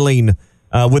Carolina dealing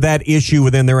with that issue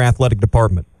within their athletic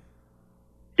department?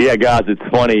 Yeah, guys, it's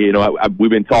funny. We've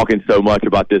been talking so much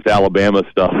about this Alabama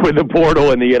stuff with the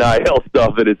portal and the NIL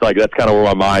stuff that it's like that's kind of where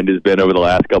my mind has been over the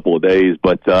last couple of days.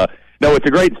 But, no, it's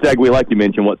a great segue, like you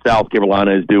mentioned, what South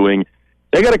Carolina is doing.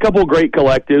 They got a couple of great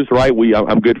collectives, right?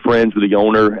 I'm good friends with the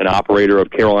owner and operator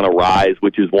of Carolina Rise,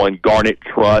 which is one. Garnet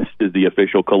Trust is the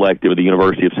official collective of the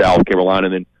University of South Carolina.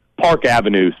 And then Park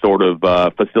Avenue sort of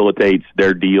facilitates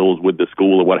their deals with the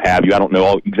school or what have you. I don't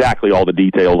know exactly all the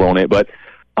details on it, but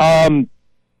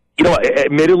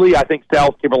admittedly, I think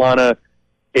South Carolina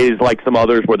is like some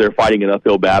others where they're fighting an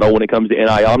uphill battle when it comes to NIL.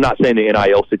 I'm not saying the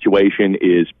NIL situation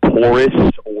is porous,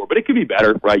 but it could be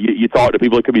better, right? You talk to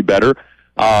people, it could be better.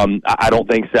 I don't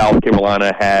think South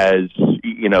Carolina has,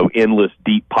 endless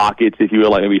deep pockets, if you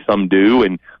will, like maybe some do.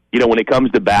 And, when it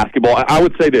comes to basketball, I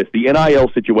would say this, the NIL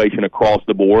situation across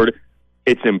the board,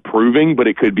 it's improving, but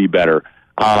it could be better.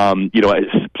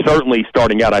 Certainly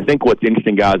starting out, I think what's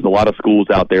interesting, guys, a lot of schools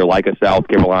out there like a South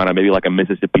Carolina, maybe like a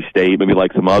Mississippi State, maybe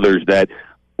like some others that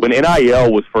when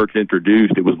NIL was first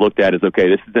introduced, it was looked at as, okay,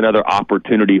 this is another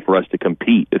opportunity for us to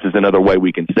compete. This is another way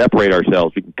we can separate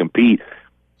ourselves. We can compete.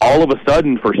 All of a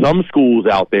sudden, for some schools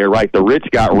out there, right, the rich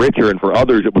got richer, and for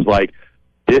others, it was like,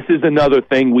 this is another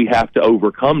thing we have to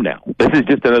overcome now. This is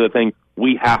just another thing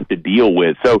we have to deal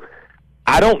with. So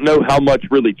I don't know how much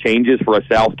really changes for a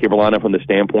South Carolina from the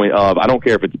standpoint of, I don't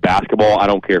care if it's basketball, I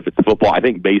don't care if it's football. I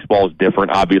think baseball is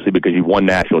different, obviously, because you've won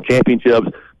national championships.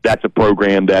 That's a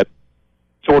program that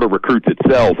sort of recruits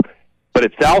itself. But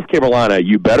at South Carolina,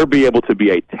 you better be able to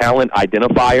be a talent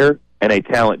identifier and a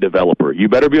talent developer. You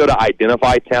better be able to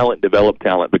identify talent, develop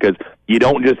talent, because you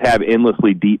don't just have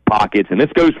endlessly deep pockets. And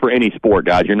this goes for any sport,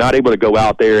 guys. You're not able to go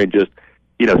out there and just,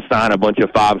 sign a bunch of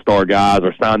five-star guys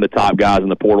or sign the top guys in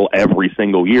the portal every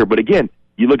single year. But again,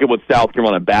 you look at what South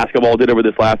Carolina basketball did over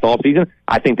this last offseason,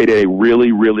 I think they did a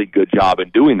really, really good job in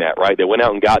doing that, right? They went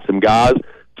out and got some guys,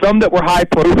 some that were high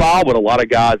profile, but a lot of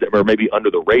guys that were maybe under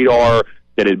the radar,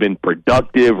 that had been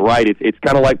productive, right? It's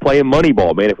kind of like playing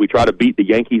Moneyball, man. If we try to beat the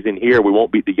Yankees in here, we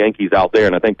won't beat the Yankees out there,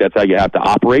 and I think that's how you have to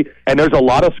operate. And there's a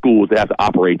lot of schools that have to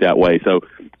operate that way. So,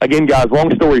 again, guys,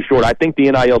 long story short, I think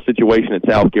the NIL situation at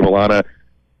South Carolina,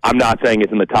 I'm not saying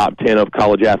it's in the top 10 of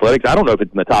college athletics. I don't know if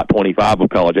it's in the top 25 of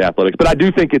college athletics, but I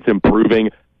do think it's improving.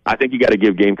 I think you got to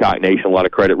give Gamecock Nation a lot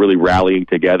of credit really rallying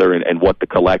together and what the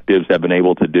collectives have been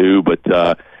able to do. But,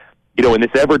 in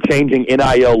this ever-changing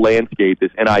NIL landscape,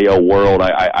 this NIL world,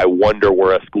 I wonder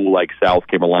where a school like South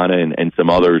Carolina and some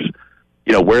others,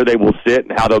 where they will sit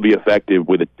and how they'll be effective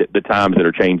with the times that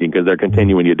are changing, because they're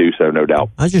continuing to do so, no doubt.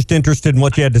 I was just interested in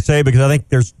what you had to say, because I think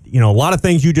there's, a lot of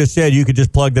things you just said. You could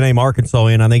just plug the name Arkansas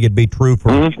in. I think it'd be true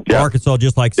for Arkansas,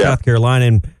 just like South Carolina,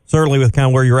 and certainly with kind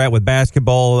of where you're at with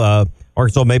basketball,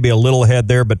 Arkansas may be a little ahead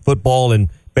there, but football and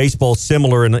baseball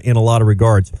similar in a lot of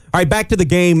regards. All right, back to the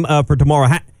game for tomorrow.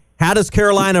 How does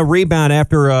Carolina rebound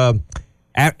after a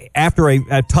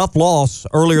tough loss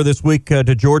earlier this week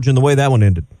to Georgia and the way that one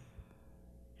ended?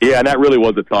 Yeah, and that really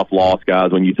was a tough loss,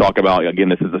 guys. When you talk about, again,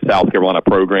 this is a South Carolina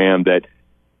program that,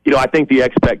 I think the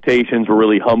expectations were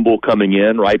really humble coming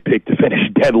in, right? Picked to finish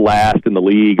dead last in the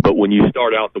league. But when you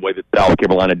start out the way that South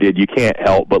Carolina did, you can't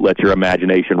help but let your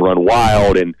imagination run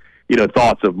wild, and,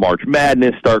 thoughts of March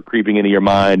Madness start creeping into your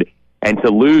mind. And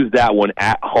to lose that one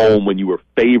at home when you were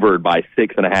favored by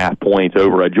 6.5 points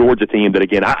over a Georgia team that,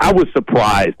 again, I was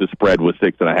surprised the spread was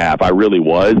 6.5. I really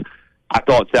was. I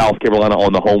thought South Carolina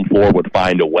on the home floor would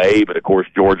find a way, but, of course,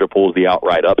 Georgia pulls the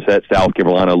outright upset. South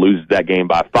Carolina loses that game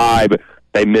by 5.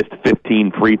 They missed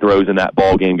 15 free throws in that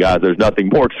ball game, guys. There's nothing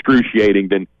more excruciating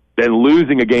than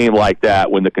losing a game like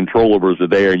that when the controllables are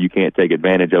there and you can't take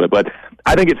advantage of it. But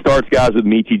I think it starts, guys, with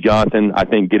Meechie Johnson. I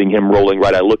think getting him rolling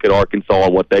right. I look at Arkansas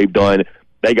and what they've done.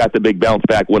 They got the big bounce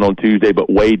back win on Tuesday,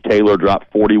 but Wade Taylor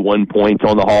dropped 41 points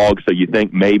on the Hogs, so you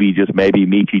think maybe, just maybe,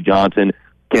 Meechie Johnson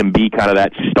can be kind of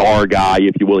that star guy,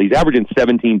 if you will. He's averaging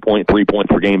 17.3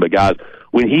 points per game, but, guys,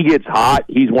 when he gets hot,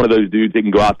 he's one of those dudes that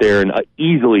can go out there and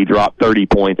easily drop 30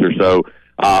 points or so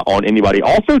on anybody.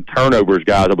 Also, turnovers,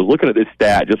 guys. I was looking at this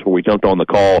stat just before we jumped on the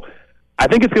call. I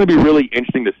think it's going to be really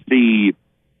interesting to see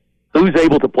who's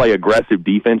able to play aggressive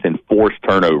defense and force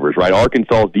turnovers, right?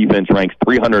 Arkansas's defense ranks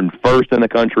 301st in the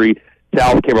country.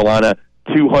 South Carolina,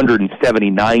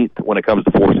 279th when it comes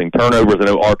to forcing turnovers. I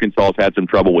know Arkansas's had some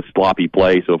trouble with sloppy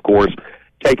play, so, of course,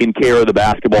 taking care of the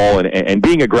basketball and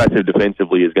being aggressive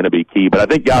defensively is going to be key. But I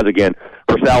think, guys, again,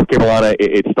 for South Carolina,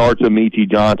 it starts with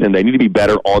Meechie Johnson. They need to be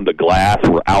better on the glass.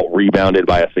 We're out-rebounded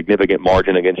by a significant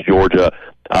margin against Georgia.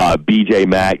 B.J.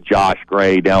 Mack, Josh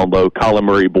Gray down low. Colin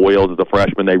Murray-Boyles is a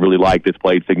freshman they really like that's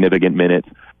played significant minutes.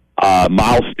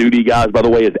 Miles Studi, guys, by the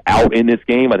way, is out in this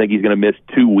game. I think he's going to miss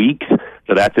 2 weeks.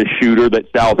 So that's a shooter that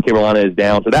South Carolina is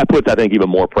down. So that puts, I think, even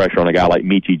more pressure on a guy like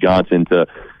Meechie Johnson to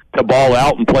ball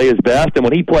out and play his best. And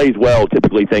when he plays well,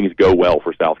 typically things go well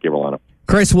for South Carolina.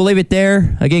 Chris, we'll leave it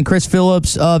there. Again, Chris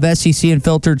Phillips of SEC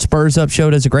Unfiltered Spurs Up Show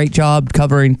does a great job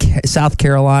covering South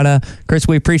Carolina. Chris,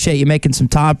 we appreciate you making some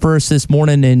time for us this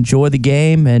morning. Enjoy the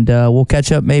game, and we'll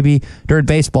catch up maybe during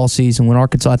baseball season when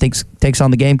Arkansas, I think, takes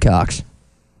on the Gamecocks.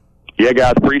 Yeah,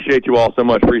 guys, appreciate you all so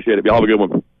much. Appreciate it. Y'all have a good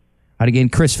one. All right, again,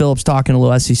 Chris Phillips talking a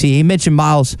little SEC. He mentioned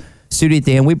Miles Studi at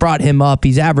the end. We brought him up.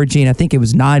 He's averaging, I think it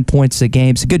was 9 points a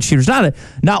game. He's a good shooter. He's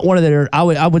not one of the.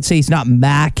 I would say he's not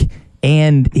Mac.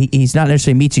 And he's not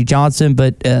necessarily Meechie Johnson,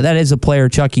 but that is a player,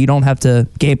 Chucky, you don't have to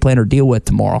game plan or deal with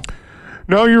tomorrow.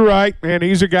 No, you're right, and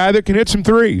he's a guy that can hit some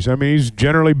threes. I mean, he's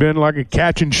generally been like a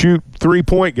catch-and-shoot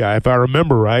three-point guy, if I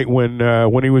remember right,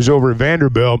 when he was over at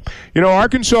Vanderbilt. You know,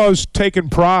 Arkansas has taken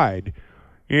pride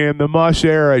in the Muss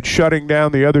era at shutting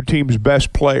down the other team's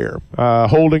best player,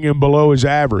 holding him below his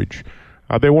average.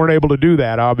 They weren't able to do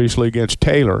that, obviously, against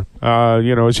Taylor.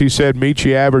 As he said,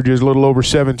 Meechie averages a little over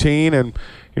 17, and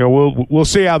we'll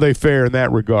see how they fare in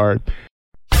that regard.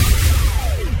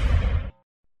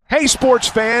 Hey, sports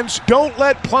fans, don't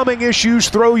let plumbing issues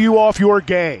throw you off your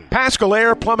game. Pascal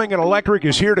Air Plumbing and Electric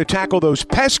is here to tackle those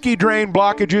pesky drain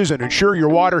blockages and ensure your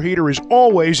water heater is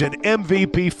always in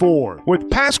MVP form. With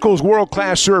Pascal's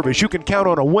world-class service, you can count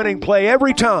on a winning play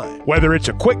every time. Whether it's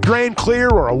a quick drain clear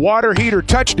or a water heater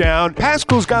touchdown,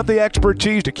 Pascal's got the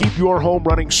expertise to keep your home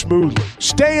running smoothly.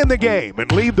 Stay in the game and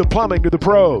leave the plumbing to the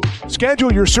pros.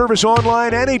 Schedule your service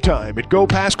online anytime at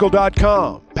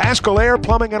gopascal.com. Pascal Air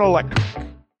Plumbing and Electric.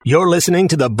 You're listening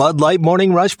to the Bud Light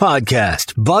Morning Rush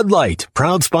Podcast. Bud Light,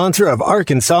 proud sponsor of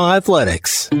Arkansas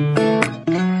Athletics.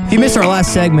 If you missed our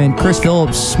last segment, Chris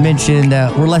Phillips mentioned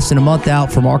that we're less than a month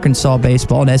out from Arkansas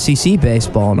baseball and SEC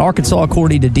baseball. And Arkansas,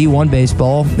 according to D1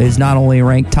 Baseball, is not only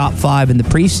ranked top 5 in the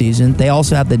preseason, they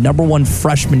also have the number 1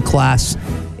 freshman class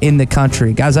in the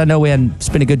country. Guys, I know we hadn't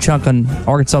spent a good chunk on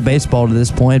Arkansas baseball to this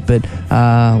point, but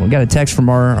we got a text from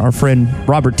our friend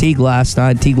Robert Teague last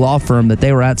night, Teague Law Firm, that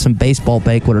they were at some baseball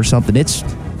banquet or something. It's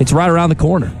right around the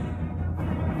corner.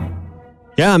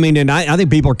 Yeah, I mean, and I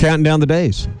think people are counting down the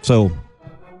days. So,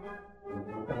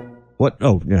 what?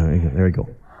 Oh, yeah, there you go.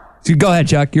 So go ahead,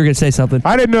 Chuck. You're going to say something.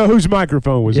 I didn't know whose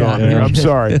microphone was on there. I'm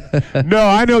sorry. No,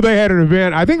 I know they had an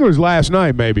event. I think it was last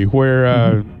night maybe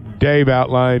where Dave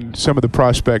outlined some of the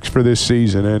prospects for this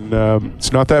season, and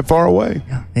it's not that far away.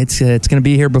 Yeah, it's going to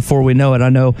be here before we know it. I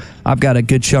know I've got a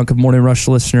good chunk of Morning Rush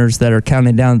listeners that are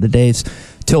counting down the days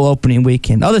till opening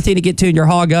weekend. Other thing to get to in your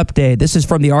hog update, this is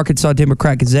from the Arkansas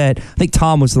Democrat-Gazette. I think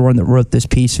Tom was the one that wrote this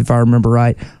piece, if I remember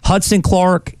right. Hudson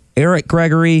Clark, Eric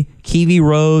Gregory, Kiwi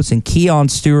Rose, and Keon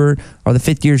Stewart are the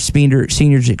fifth-year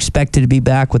seniors expected to be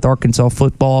back with Arkansas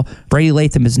football. Brady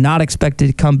Latham is not expected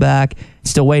to come back.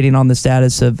 Still waiting on the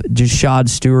status of Jashad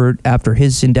Stewart after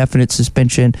his indefinite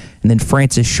suspension. And then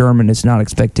Francis Sherman is not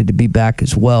expected to be back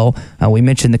as well. We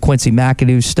mentioned the Quincy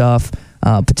McAdoo stuff,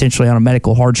 potentially on a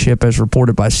medical hardship as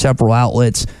reported by several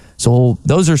outlets. So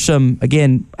those are some,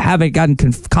 again, haven't gotten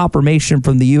confirmation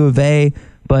from the U of A,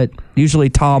 but usually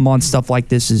Tom on stuff like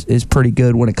this is pretty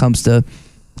good when it comes to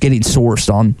getting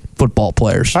sourced on football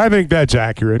players. I think that's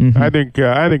accurate. I think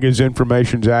his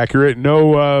information's accurate.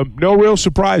 No real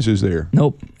surprises there.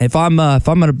 Nope. If I'm going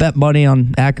to bet money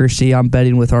on accuracy, I'm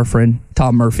betting with our friend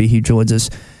Tom Murphy, who joins us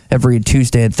every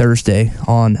Tuesday and Thursday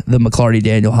on the McClarty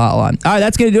Daniel Hotline. All right,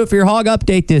 that's going to do it for your hog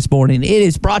update this morning. It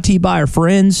is brought to you by our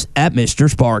friends at Mr.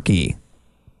 Sparky.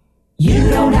 You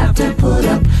don't have to put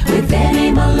up with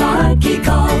any malarkey.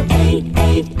 Call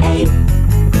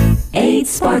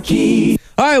 888-8-SPARKY.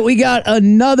 All right, we got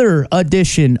another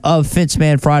edition of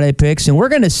Fenceman Friday Picks, and we're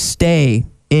going to stay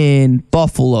in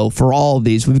Buffalo for all of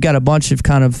these. We've got a bunch of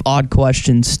kind of odd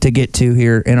questions to get to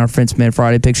here in our Fenceman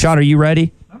Friday Picks. Sean, are you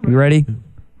ready? You ready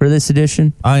for this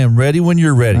edition? I am ready when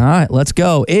you're ready. All right, let's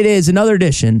go. It is another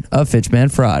edition of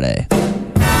Fenceman Friday.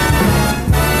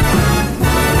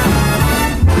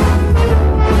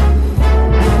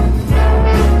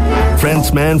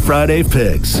 Fenceman Friday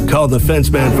Picks. Call the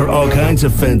Fenceman for all kinds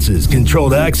of fences,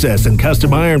 controlled access, and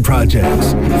custom iron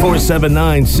projects.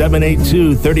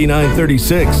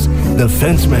 479-782-3936. The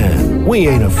Fenceman. We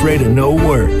ain't afraid of no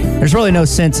work. There's really no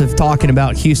sense of talking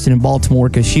about Houston and Baltimore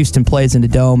because Houston plays in the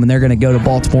Dome, and they're going to go to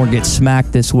Baltimore and get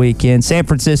smacked this weekend. San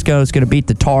Francisco is going to beat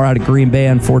the tar out of Green Bay,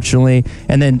 unfortunately.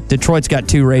 And then Detroit's got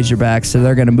 2 Razorbacks, so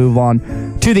they're going to move on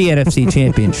to the NFC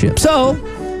Championship. So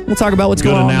we'll talk about what's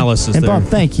going on. Good analysis there.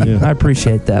 Thank you. Yeah. I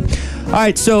appreciate that. All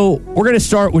right, so we're going to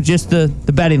start with just the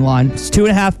betting line. It's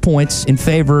 2.5 points in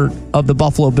favor of the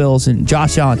Buffalo Bills and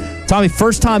Josh Allen. Tommy,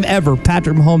 first time ever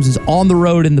Patrick Mahomes is on the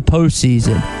road in the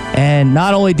postseason. And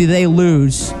not only do they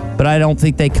lose, but I don't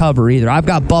think they cover either. I've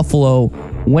got Buffalo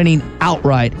winning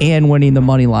outright and winning the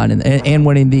money line and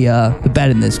winning the bet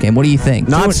in this game. What do you think?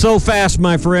 Not so fast,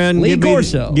 my friend. Lee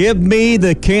Corso. Give me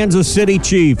the Kansas City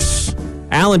Chiefs.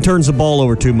 Allen turns the ball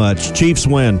over too much. Chiefs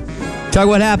win. Chuck,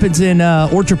 what happens in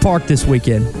Orchard Park this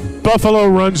weekend? Buffalo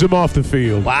runs him off the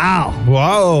field. Wow.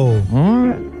 Whoa. All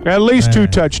right. At least 2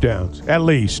 touchdowns. At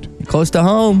least. Close to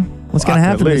home. What's going to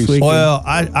happen this weekend? Well,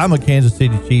 I'm a Kansas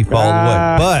City Chief all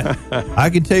the way. But I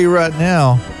can tell you right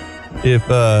now, if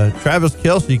Travis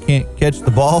Kelce can't catch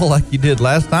the ball like he did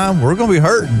last time, we're going to be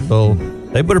hurting. So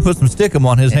they better put some stickum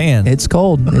on his hand. It's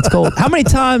cold. It's cold. How many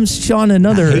times, Sean,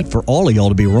 I hate for all of y'all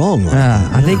to be wrong.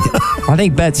 I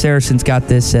think Bet Saracen's got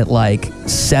this at like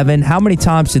 7. How many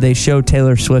times do they show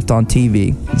Taylor Swift on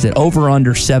TV? Is it over or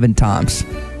under 7 times?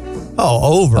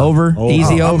 Oh, over. Over?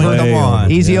 Easy over? Come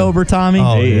on. Easy over, Tommy?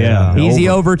 Oh, yeah. Easy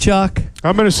over, Chuck?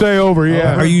 I'm going to say over,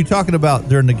 yeah. Are you talking about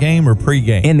during the game or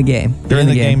pre-game? In the game. During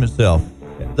the game itself.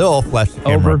 They'll all flash the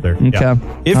camera up there. Okay. Yeah.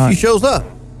 If she shows up.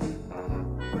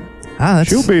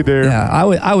 She'll be there. Yeah,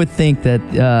 I would think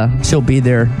that she'll be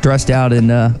there dressed out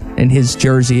in his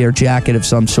jersey or jacket of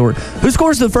some sort. Who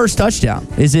scores the first touchdown?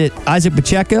 Is it Isaac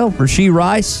Pacheco, Rashee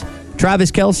Rice,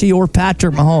 Travis Kelce, or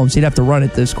Patrick Mahomes? He'd have to run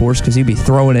it this course because he'd be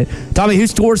throwing it. Tommy, who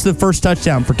scores the first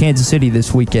touchdown for Kansas City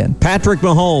this weekend? Patrick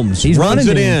Mahomes. He runs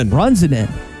it in. Runs it in.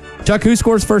 Chuck, who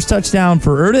scores first touchdown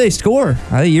or do they score?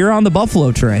 I think you're on the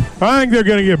Buffalo train. I think they're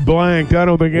going to get blanked. I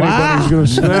don't think anybody's going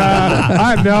to.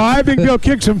 I think they'll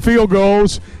kick some field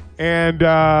goals. And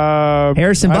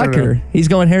Harrison Butker. He's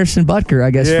going Harrison Butker,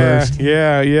 I guess, first.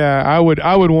 Yeah. I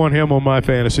would want him on my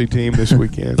fantasy team this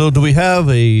weekend. So do we have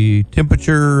a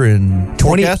temperature and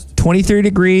 23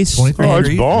 degrees. 23 it's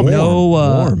degrees.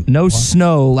 balmy. No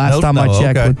snow last time I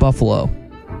checked with Buffalo.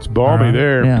 It's balmy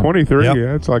there. Yeah. 23. Yep.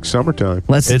 Yeah, it's like summertime.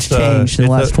 Unless it's changed in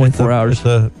the last 24 hours. It's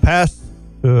a pass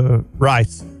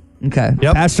Rice. Okay.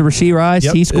 Yep. Pass to Rashee Rice.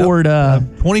 Yep. He scored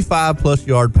 25-plus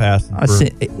yard pass.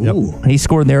 He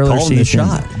scored in the earlier season. The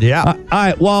shot. Yeah. All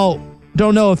right. Well,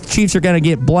 don't know if Chiefs are going to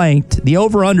get blanked. The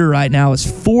over-under right now is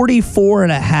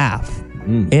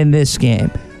 44.5 in this game.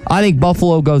 I think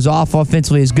Buffalo goes off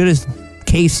offensively as good as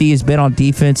KC has been on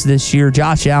defense this year.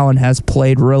 Josh Allen has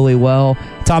played really well.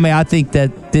 Tommy, I think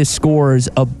that this score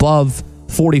is above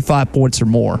 45 points or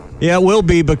more. Yeah, it will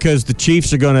be because the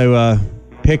Chiefs are going to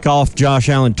pick off Josh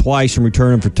Allen twice and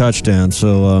return him for touchdowns.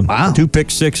 So 2 pick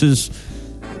sixes,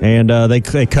 and they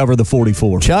cover the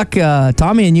 44. Chuck,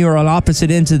 Tommy and you are on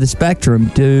opposite ends of the spectrum.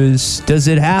 Does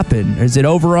it happen? Is it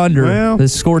over or under the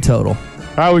score total?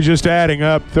 I was just adding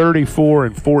up 34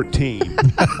 and 14.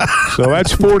 So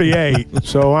that's 48.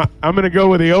 So I'm going to go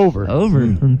with the over. Over.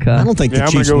 Okay. I don't think the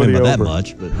Chiefs win by that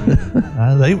much. But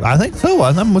I think so.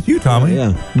 I'm with you, Tommy.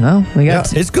 Yeah. No,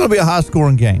 it's going to be a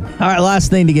high-scoring game. All right, last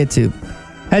thing to get to.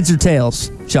 Heads or tails,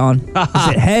 Sean? Is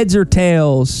it heads or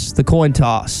tails, the coin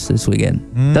toss this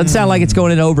weekend? Doesn't sound like it's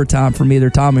going in overtime from either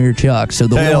Tommy or Chuck. So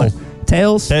the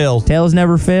tails. Tails? Tails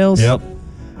never fails? Yep.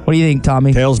 What do you think,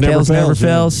 Tommy? Tails never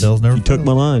fails. Tails never You took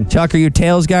my line. Chuck, are you a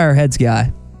tails guy or heads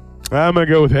guy? I'm going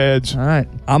to go with heads. All right.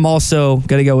 I'm also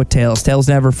going to go with tails. Tails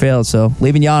never fails. So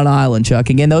leaving you on an island,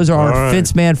 Chuck. Again, those are our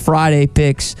Fence Man Friday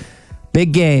picks.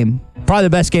 Big game. Probably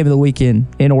the best game of the weekend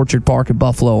in Orchard Park in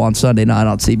Buffalo on Sunday night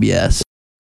on CBS.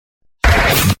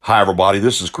 Hi, everybody.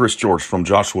 This is Chris George from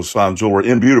Joshua's Fine Jewelry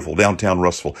in beautiful downtown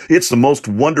Russellville. It's the most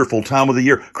wonderful time of the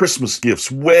year. Christmas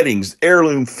gifts, weddings,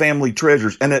 heirloom family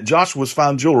treasures. And at Joshua's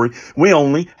Fine Jewelry, we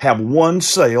only have one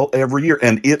sale every year,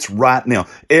 and it's right now.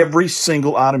 Every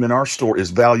single item in our store is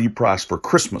value priced for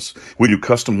Christmas. We do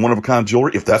custom one-of-a-kind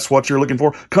jewelry. If that's what you're looking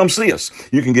for, come see us.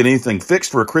 You can get anything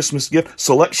fixed for a Christmas gift.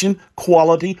 Selection,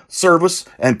 quality, service,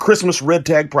 and Christmas red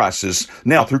tag prices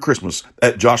now through Christmas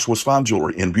at Joshua's Fine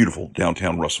Jewelry in beautiful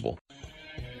downtown Russellville.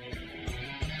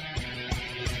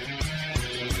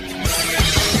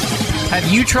 Have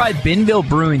you tried Benville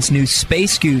Brewing's new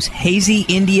Space Goose Hazy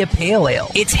India Pale Ale?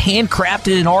 It's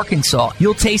handcrafted in Arkansas.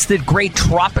 You'll taste the great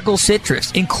tropical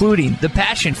citrus, including the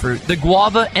passion fruit, the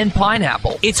guava, and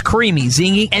pineapple. It's creamy,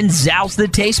 zingy, and zounds the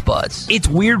taste buds. It's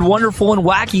weird, wonderful, and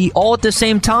wacky all at the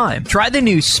same time. Try the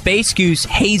new Space Goose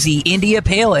Hazy India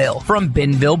Pale Ale from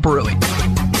Benville Brewing.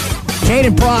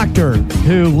 Caden Proctor,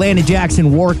 who Landon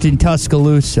Jackson worked in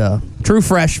Tuscaloosa. True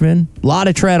freshman. A lot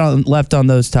of tread left on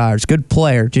those tires. Good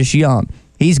player, just young.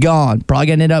 He's gone. Probably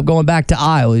going to end up going back to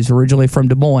Iowa. He's originally from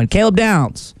Des Moines. Caleb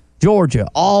Downs, Georgia.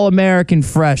 All-American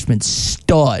freshman.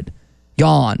 Stud.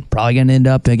 Gone. Probably going to end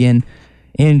up again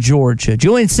in Georgia.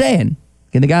 Julian Sayin,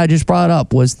 and the guy I just brought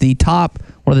up, was one of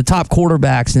the top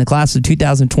quarterbacks in the class of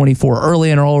 2024. Early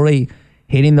and already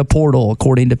hitting the portal,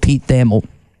 according to Pete Thamel,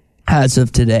 as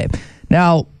of today.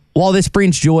 Now, while this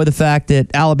brings joy, the fact that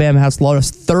Alabama has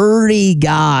lost 30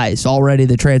 guys already in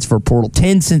the transfer portal,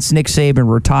 10 since Nick Saban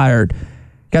retired.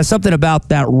 Got something about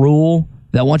that rule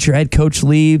that once your head coach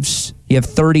leaves, you have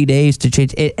 30 days to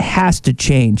change. It has to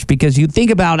change because you think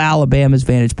about Alabama's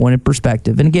vantage point and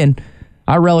perspective. And again,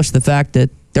 I relish the fact that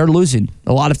they're losing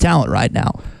a lot of talent right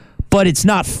now. But it's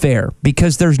not fair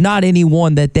because there's not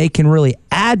anyone that they can really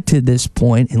add to this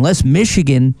point unless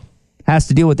Michigan has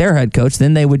to deal with their head coach.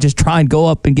 Then they would just try and go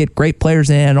up and get great players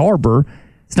in Ann Arbor.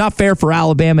 It's not fair for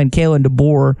Alabama and Kalen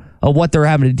DeBoer of what they're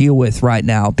having to deal with right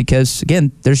now because,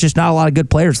 again, there's just not a lot of good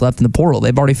players left in the portal.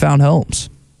 They've already found homes.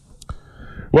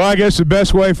 Well, I guess the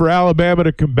best way for Alabama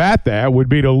to combat that would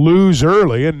be to lose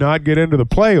early and not get into the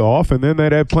playoff, and then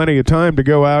they'd have plenty of time to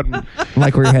go out and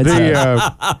like where your head's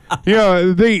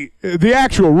the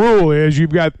actual rule is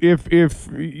you've got if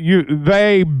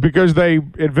because they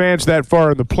advance that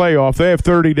far in the playoff, they have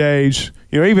 30 days.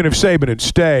 Even if Saban had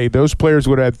stayed, those players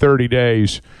would have 30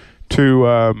 days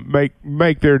to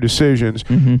make their decisions.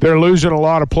 Mm-hmm. They're losing a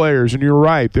lot of players, and you're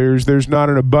right. There's not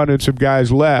an abundance of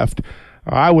guys left.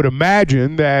 I would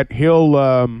imagine that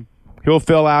he'll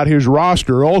fill out his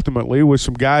roster ultimately with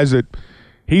some guys that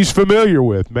he's familiar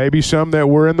with, maybe some that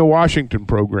were in the Washington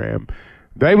program.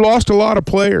 They've lost a lot of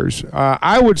players.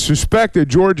 I would suspect that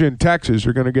Georgia and Texas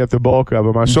are going to get the bulk of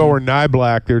them. I saw where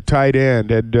Nyblack, their tight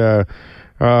end,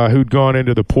 who'd gone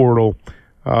into the portal,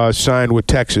 signed with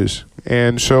Texas.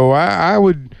 And so I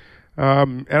would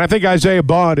and I think Isaiah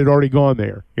Bond had already gone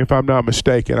there, if I'm not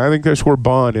mistaken. I think that's where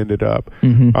Bond ended up.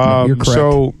 Mm-hmm. You're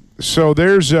correct. So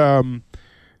there's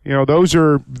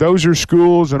those are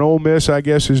schools, and Ole Miss, I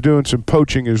guess, is doing some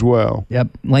poaching as well. Yep,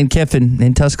 Lane Kiffin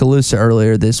in Tuscaloosa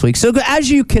earlier this week. So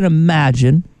as you can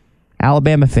imagine,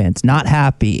 Alabama fans not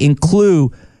happy,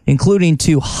 including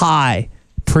two high,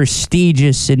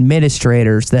 prestigious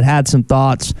administrators that had some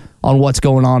thoughts on what's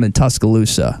going on in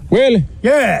Tuscaloosa. Willie?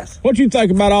 Yes. What you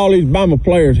think about all these Bama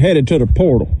players headed to the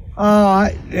portal?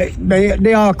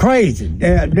 They are crazy.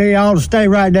 They ought to stay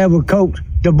right there with Coach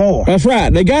DeBoer. That's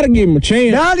right. They got to give him a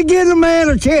chance. Got to give the man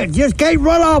a chance. Just can't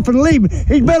run off and leave.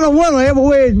 He's been a winner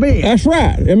everywhere he's been. That's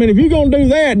right. I mean, if you're gonna do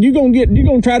that, you're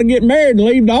gonna try to get married and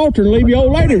leave the altar and leave your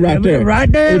old lady right there.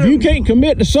 Right there. If you can't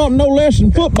commit to something no less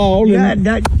than football,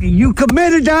 then you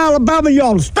committed to Alabama, you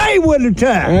ought to stay with the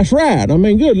time. That's right. I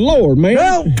mean, good Lord, man.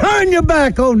 Don't turn your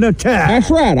back on the time.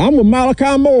 That's right. I'm with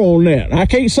Malachi Moore on that. I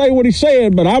can't say what he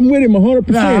said, but I'm with him 100%.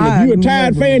 If you're a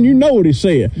Tide fan, you know what he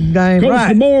said. Dang Coach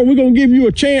right. DeBoer, we're gonna give you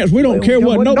a chance. We don't care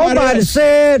what nobody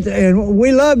said, and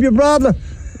we love you, brother.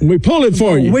 We pull it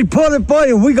for you. We pull it for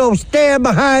you. We gonna stand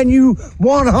behind you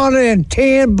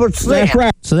 110%. That's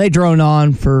right. So they drone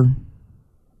on for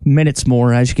minutes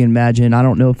more, as you can imagine. I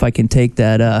don't know if I can take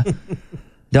that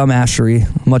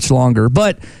dumbassery much longer,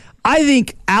 but I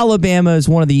think Alabama is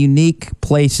one of the unique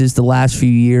places the last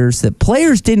few years that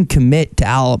players didn't commit to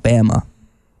Alabama.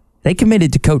 They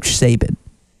committed to Coach Saban.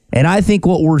 And I think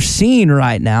what we're seeing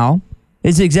right now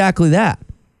is exactly that.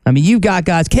 I mean, you've got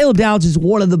guys. Caleb Downs is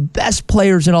one of the best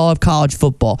players in all of college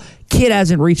football. Kid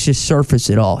hasn't reached his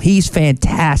surface at all. He's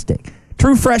fantastic.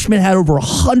 True freshman had over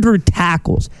 100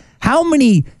 tackles. How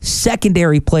many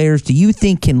secondary players do you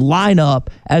think can line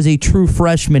up as a true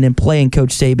freshman and play in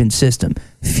Coach Saban's system?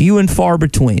 Few and far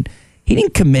between. He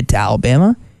didn't commit to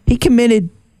Alabama. He committed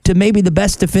to maybe the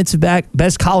best defensive back,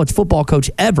 best college football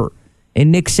coach ever in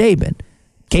Nick Saban.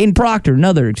 Caden Proctor,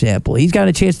 another example. He's got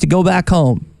a chance to go back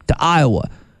home to Iowa.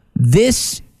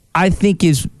 This, I think,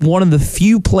 is one of the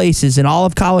few places in all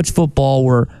of college football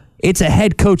where it's a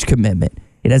head coach commitment.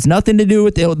 It has nothing to do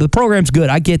with the program's good.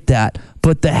 I get that.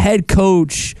 But the head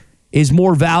coach is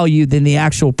more valued than the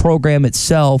actual program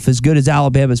itself, as good as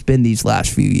Alabama's been these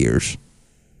last few years.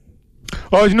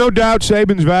 Well, there's no doubt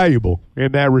Saban's valuable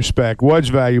in that respect, was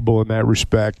valuable in that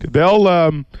respect.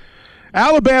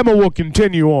 Alabama will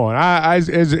continue on.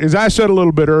 As I said a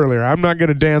little bit earlier, I'm not going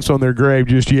to dance on their grave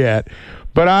just yet.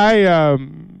 But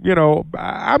I'm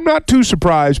not too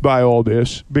surprised by all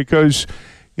this because,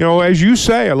 as you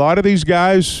say, a lot of these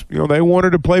guys, they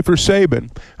wanted to play for Saban.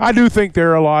 I do think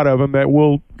there are a lot of them that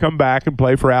will come back and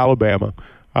play for Alabama.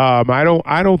 I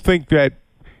don't think that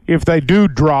if they do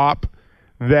drop,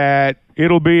 that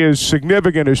it'll be as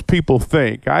significant as people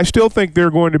think. I still think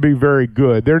they're going to be very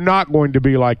good. They're not going to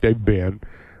be like they've been.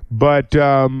 But,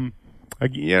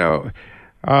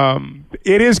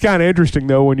 it is kind of interesting,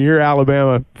 though, when you hear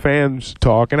Alabama fans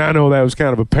talk, and I know that was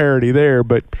kind of a parody there,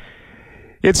 but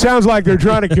it sounds like they're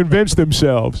trying to convince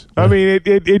themselves. I mean,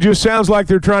 it just sounds like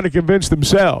they're trying to convince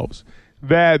themselves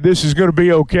that this is going to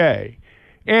be okay.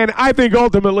 And I think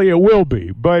ultimately it will be,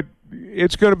 but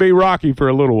it's going to be rocky for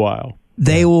a little while.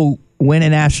 They will win a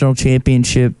national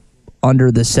championship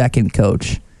under the second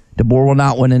coach. DeBoer will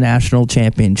not win a national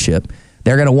championship.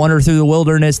 They're going to wander through the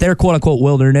wilderness, their quote-unquote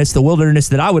wilderness, the wilderness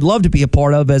that I would love to be a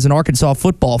part of as an Arkansas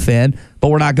football fan, but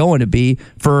we're not going to be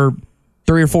for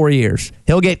 3 or 4 years.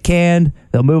 He'll get canned.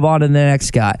 They'll move on to the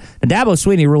next guy. And Dabo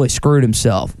Swinney really screwed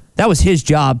himself. That was his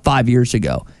job 5 years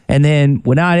ago. And then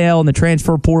when NIL and the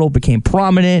transfer portal became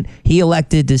prominent, he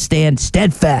elected to stand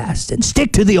steadfast and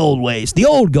stick to the old ways, the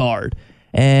old guard.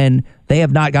 And they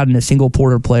have not gotten a single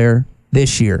Porter player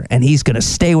this year. And he's going to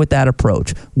stay with that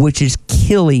approach, which is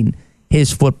killing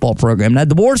his football program. Now,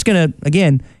 DeBoer's going to,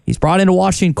 again, he's brought in a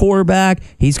Washington quarterback.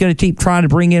 He's going to keep trying to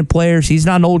bring in players. He's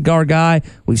not an old guard guy.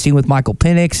 We've seen with Michael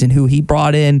Penix and who he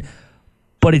brought in,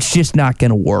 but it's just not going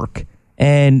to work.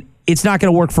 And it's not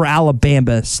going to work for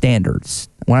Alabama standards.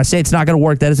 When I say it's not going to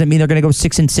work, that doesn't mean they're going to go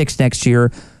 6-6 next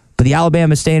year, but the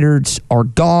Alabama standards are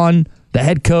gone. The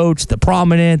head coach, the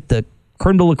prominent, the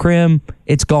creme de la creme,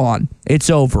 it's gone. It's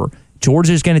over.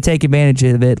 Georgia's going to take advantage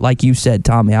of it, like you said,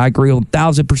 Tommy. I agree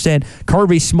 1,000%.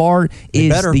 Kirby Smart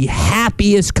is the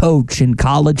happiest coach in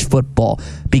college football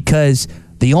because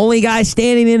the only guy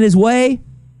standing in his way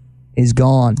is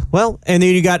gone. Well, and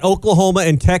then you got Oklahoma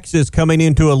and Texas coming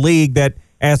into a league that,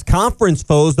 as conference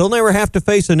foes, they'll never have to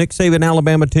face a Nick Saban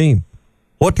Alabama team.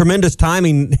 What tremendous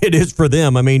timing it is for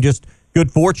them. I mean, just good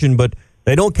fortune, but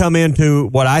they don't come into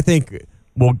what I think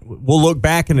we'll look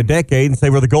back in a decade and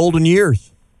say were the golden years.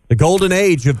 The golden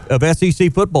age of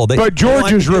SEC football. But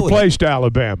Georgia's replaced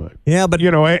Alabama. Yeah, but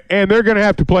and they're going to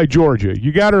have to play Georgia.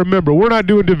 You got to remember, we're not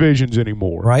doing divisions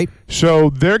anymore, right? So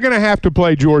they're going to have to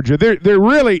play Georgia. They're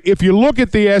really, if you look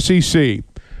at the SEC,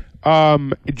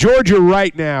 Georgia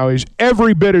right now is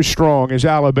every bit as strong as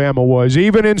Alabama was,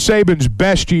 even in Saban's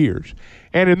best years.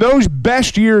 And in those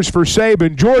best years for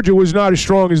Saban, Georgia was not as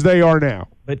strong as they are now.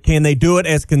 But can they do it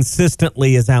as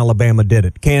consistently as Alabama did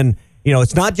it?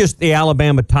 It's not just the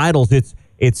Alabama titles. It's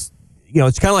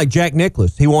kind of like Jack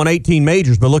Nicklaus. He won 18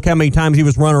 majors, but look how many times he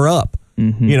was runner-up.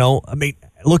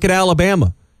 Mm-hmm. Look at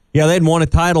Alabama. Yeah, they hadn't won a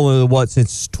title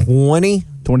since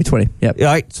 2020. Yep.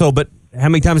 Right. So, but how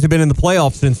many times have been in the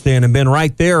playoffs since then and been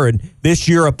right there? And this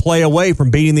year, a play away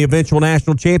from beating the eventual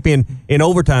national champion in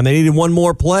overtime. They needed one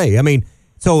more play.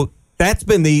 So that's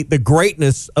been the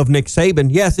greatness of Nick Saban.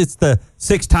 Yes, it's the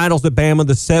 6 titles at Bama,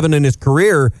 the 7 in his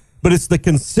career. But it's the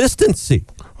consistency.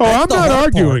 I'm not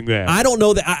arguing that. I don't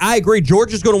know that. I agree.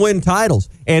 Georgia's going to win titles.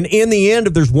 And in the end,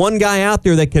 if there's one guy out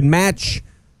there that can match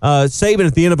Saban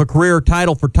at the end of a career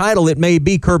title for title, it may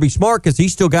be Kirby Smart because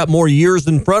he's still got more years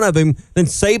in front of him than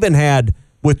Saban had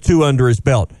with 2 under his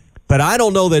belt. But I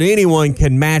don't know that anyone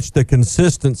can match the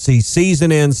consistency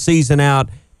season in, season out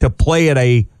to play at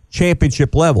a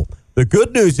championship level. The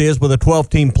good news is with a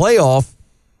 12-team playoff,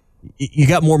 you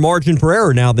got more margin for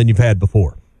error now than you've had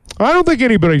before. I don't think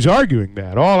anybody's arguing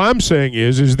that. All I'm saying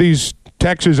is these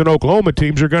Texas and Oklahoma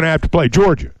teams are going to have to play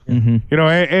Georgia. Mm-hmm.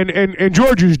 And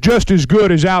Georgia's just as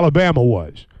good as Alabama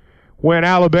was when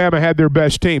Alabama had their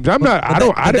best teams. I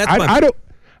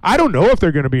don't know if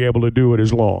they're going to be able to do it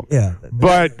as long. Yeah,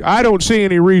 but I don't see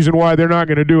any reason why they're not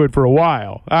going to do it for a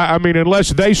while. I mean,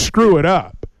 unless they screw it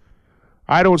up.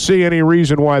 I don't see any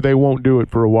reason why they won't do it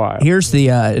for a while. Here's the,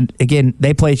 again,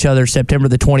 they play each other September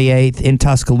the 28th in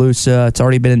Tuscaloosa. It's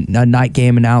already been a night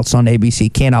game announced on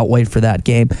ABC. Cannot wait for that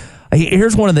game.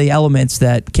 Here's one of the elements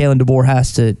that Kalen DeBoer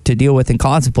has to deal with and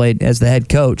contemplate as the head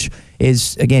coach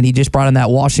is, again, he just brought in that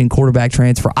Washington quarterback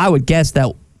transfer. I would guess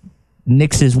that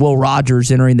nixes Will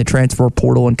Rogers entering the transfer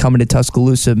portal and coming to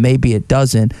Tuscaloosa. Maybe it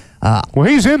doesn't. Well,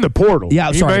 he's in the portal.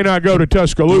 Yeah, he may not go to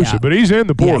Tuscaloosa, but he's in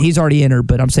the portal. Yeah, he's already entered,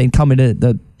 but I'm saying coming to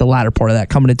the latter part of that,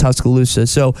 coming to Tuscaloosa.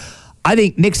 So I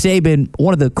think Nick Saban,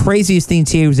 one of the craziest things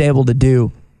he was able to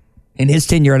do in his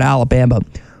tenure at Alabama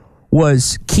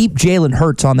was keep Jalen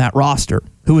Hurts on that roster,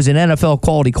 who was an NFL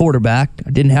quality quarterback.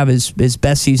 Didn't have his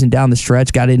best season down the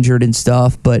stretch, got injured and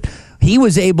stuff, but he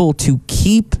was able to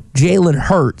keep Jalen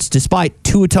Hurts, despite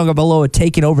Tua Tagovailoa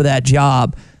taking over that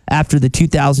job after the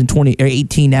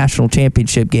 2018 national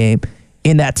championship game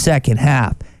in that second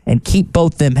half, and keep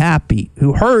both them happy.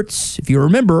 Who Hurts, if you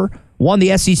remember, won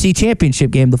the SEC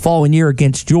championship game the following year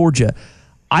against Georgia.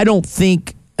 I don't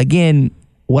think, again,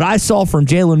 what I saw from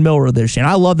Jalen Miller this year,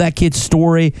 and I love that kid's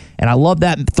story, and I love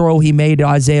that throw he made to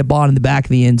Isaiah Bond in the back of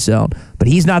the end zone, but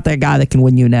he's not that guy that can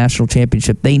win you a national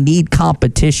championship. They need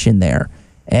competition there.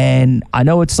 And I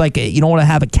know it's like you don't want to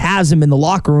have a chasm in the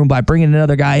locker room by bringing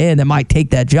another guy in that might take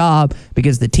that job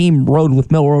because the team rode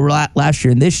with Miller over last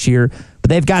year and this year, but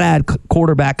they've got to add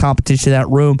quarterback competition to that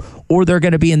room, or they're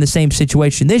going to be in the same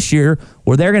situation this year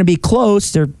where they're going to be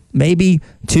close. They're maybe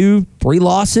 2-3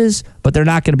 losses, but they're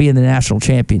not going to be in the national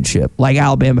championship like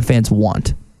Alabama fans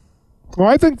want. Well,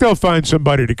 I think they'll find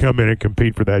somebody to come in and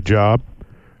compete for that job.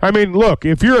 I mean, look,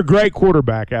 if you're a great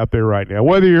quarterback out there right now,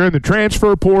 whether you're in the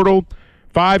transfer portal,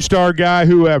 5-star guy,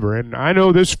 whoever, and I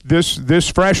know this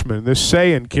freshman, this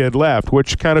Sayin kid left,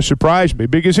 which kind of surprised me,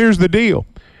 because here's the deal.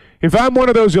 If I'm one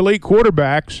of those elite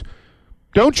quarterbacks,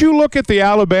 don't you look at the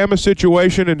Alabama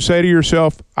situation and say to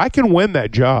yourself, I can win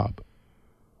that job.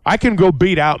 I can go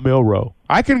beat out Milroe.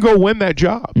 I can go win that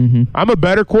job. Mm-hmm. I'm a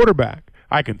better quarterback.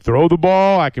 I can throw the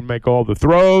ball. I can make all the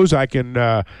throws. I can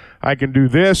do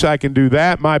this. I can do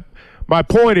that. My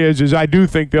point is I do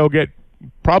think they'll get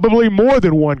probably more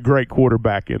than one great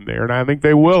quarterback in there, and I think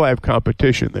they will have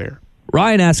competition there.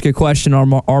 Ryan asked a question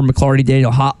on our McClarty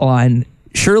Daniel hotline.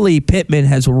 Surely Pittman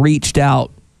has reached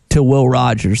out to Will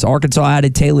Rogers. Arkansas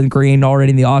added Taylor Green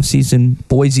already in the offseason,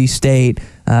 Boise State.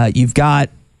 You've got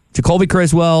Jacoby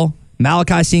Criswell,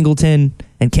 Malachi Singleton,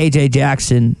 and KJ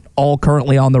Jackson all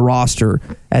currently on the roster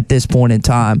at this point in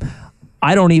time.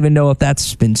 I don't even know if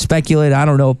that's been speculated. I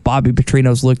don't know if Bobby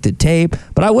Petrino's looked at tape,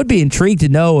 but I would be intrigued to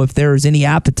know if there's any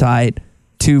appetite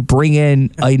to bring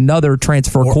in another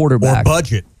transfer quarterback. Or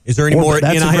budget. Is there any more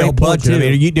NIL budget? I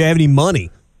mean, do you have any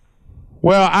money?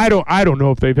 Well, I don't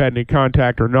know if they've had any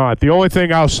contact or not. The only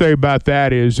thing I'll say about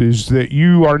that is that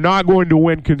you are not going to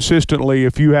win consistently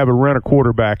if you have a rent a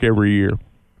quarterback every year.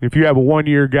 If you have a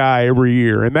one-year guy every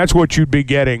year, and that's what you'd be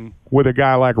getting with a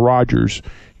guy like Rodgers.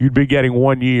 You'd be getting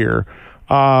 1 year.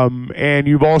 And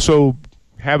you've also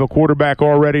have a quarterback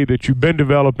already that you've been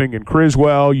developing in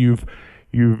Criswell. You've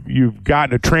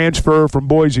gotten a transfer from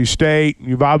Boise State.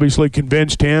 You've obviously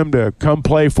convinced him to come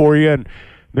play for you. And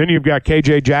then you've got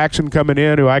KJ Jackson coming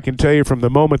in, who I can tell you from the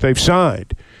moment they've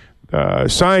signed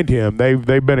him, they've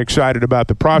been excited about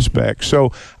the prospects.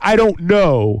 So I don't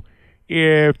know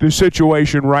if the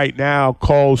situation right now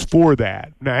calls for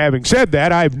that. Now, having said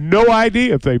that, I have no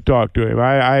idea if they've talked to him.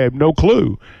 I have no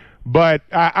clue. But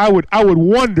I would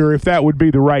wonder if that would be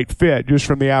the right fit just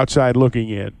from the outside looking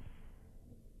in.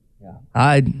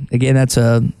 Again,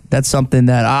 that's something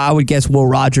that I would guess Will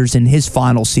Rogers in his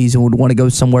final season would want to go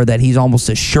somewhere that he's almost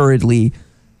assuredly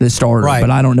the starter. Right.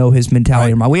 But I don't know his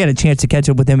mentality. Right. We had a chance to catch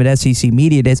up with him at SEC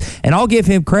Media Days, and I'll give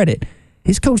him credit.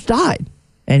 His coach died.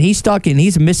 And he's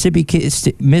a Mississippi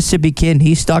kid.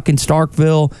 He's stuck in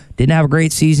Starkville. Didn't have a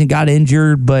great season, got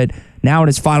injured, but now in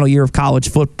his final year of college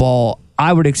football,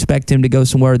 I would expect him to go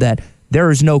somewhere that there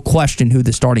is no question who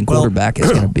the starting quarterback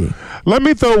is going to be. Let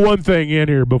me throw one thing in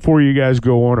here before you guys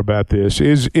go on about this,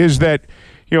 is that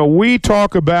we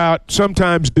talk about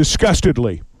sometimes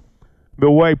disgustedly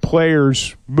the way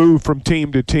players move from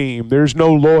team to team. There's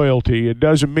no loyalty. It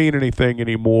doesn't mean anything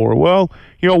anymore. Well,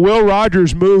 Will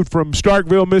Rogers moved from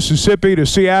Starkville, Mississippi to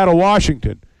Seattle,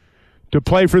 Washington to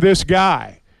play for this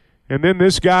guy. And then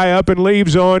this guy up and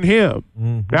leaves on him.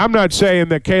 Mm-hmm. Now, I'm not saying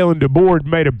that Kalen DeBoer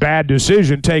made a bad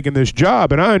decision taking this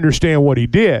job, and I understand what he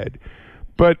did.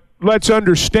 But let's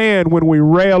understand when we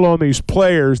rail on these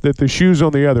players that the shoe's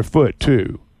on the other foot,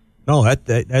 too. No,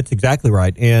 that's exactly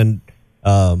right. And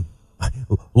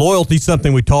loyalty is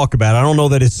something we talk about. I don't know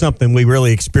that it's something we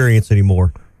really experience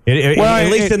anymore.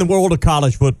 At least in the world of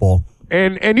college football.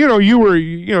 And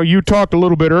you talked a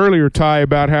little bit earlier, Ty,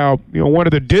 about how one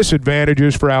of the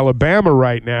disadvantages for Alabama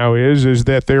right now is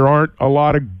that there aren't a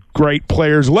lot of great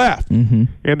players left in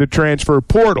the transfer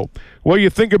portal. Well, you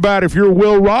think about if you're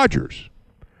Will Rogers,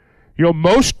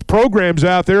 most programs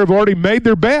out there have already made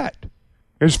their bet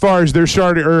as far as their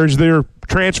starting or as their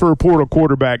transfer portal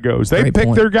quarterback goes. They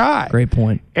picked their guy. Great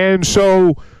point. And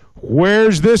so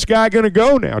where's this guy going to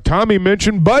go now? Tommy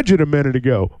mentioned budget a minute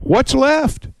ago. What's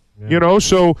left? Yeah.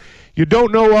 So you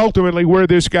don't know ultimately where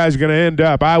this guy's going to end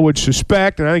up. I would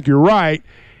suspect, and I think you're right,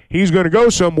 he's going to go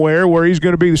somewhere where he's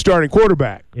going to be the starting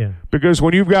quarterback. Yeah. Because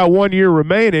when you've got 1 year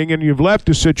remaining and you've left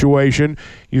a situation,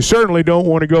 you certainly don't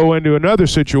want to go into another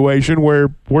situation where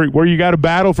you got to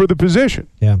battle for the position.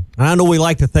 Yeah. I know we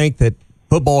like to think that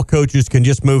football coaches can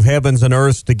just move heavens and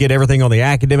earths to get everything on the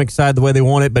academic side the way they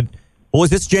want it, but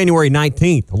boys, it's January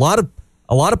 19th. A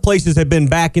lot of places have been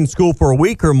back in school for a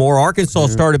week or more. Arkansas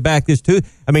started back this too.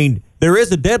 I mean, there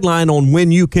is a deadline on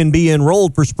when you can be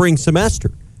enrolled for spring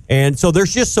semester. And so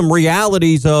there's just some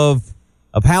realities of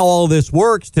how all this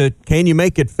works can you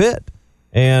make it fit?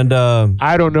 And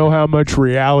I don't know how much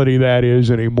reality that is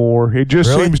anymore. It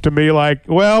just seems to me like,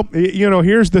 well,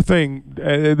 here's the thing.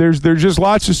 There's just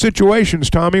lots of situations,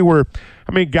 Tommy, where,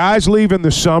 guys leave in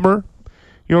the summer.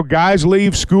 Guys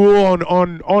leave school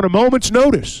on a moment's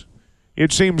notice.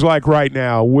 It seems like right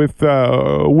now with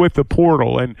the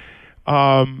portal, and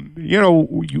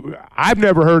I've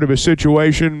never heard of a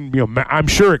situation, I'm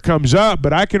sure it comes up,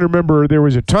 but I can remember there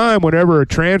was a time whenever a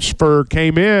transfer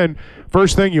came in,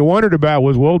 first thing you wondered about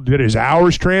was, well, did his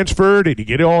hours transfer? Did he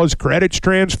get all his credits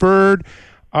transferred?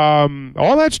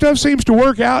 All that stuff seems to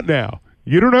work out now.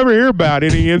 You don't ever hear about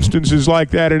any instances like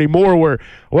that anymore where,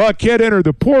 well, a kid entered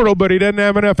the portal, but he doesn't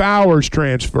have enough hours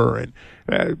transferring.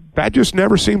 That just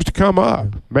never seems to come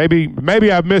up.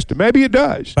 Maybe I've missed it. Maybe it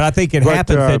does. But I think it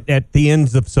happens at the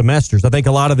ends of semesters. I think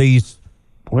a lot of these.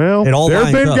 Well, there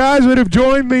have been guys that have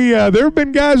joined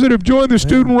the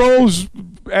student roles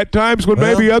at times when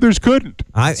maybe others couldn't.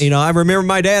 I remember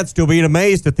my dad still being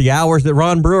amazed at the hours that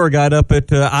Ron Brewer got up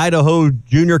at Idaho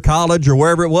Junior College or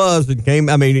wherever it was and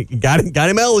got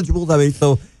him eligible.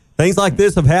 So things like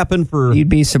this have happened for You'd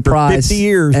be surprised 50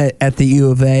 years. At the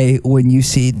U of A when you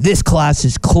see this class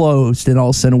is closed and all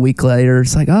of a sudden a week later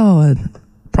it's like, a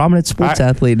prominent sports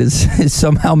athlete is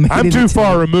somehow made I'm too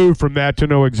far removed from that to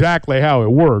know exactly how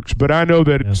it works, but I know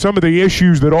that some of the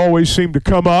issues that always seem to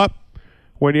come up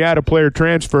when you had a player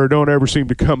transfer don't ever seem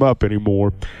to come up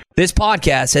anymore. This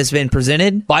podcast has been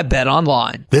presented by Bet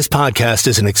Online. This podcast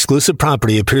is an exclusive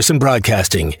property of Pearson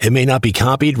Broadcasting. It may not be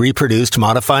copied, reproduced,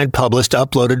 modified, published,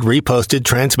 uploaded, reposted,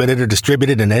 transmitted, or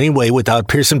distributed in any way without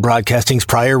Pearson Broadcasting's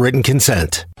prior written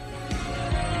consent.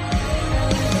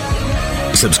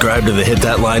 Subscribe to the Hit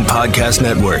That Line Podcast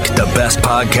Network, the best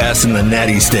podcast in the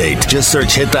Natty State. Just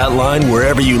search Hit That Line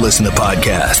wherever you listen to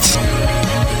podcasts.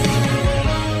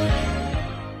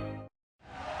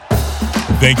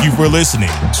 Thank you for listening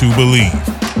to Believe.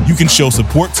 You can show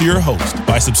support to your host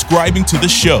by subscribing to the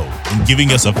show and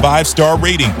giving us a 5-star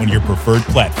rating on your preferred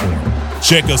platform.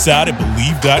 Check us out at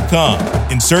Believe.com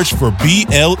and search for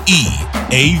BLEAV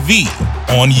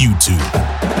on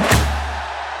YouTube.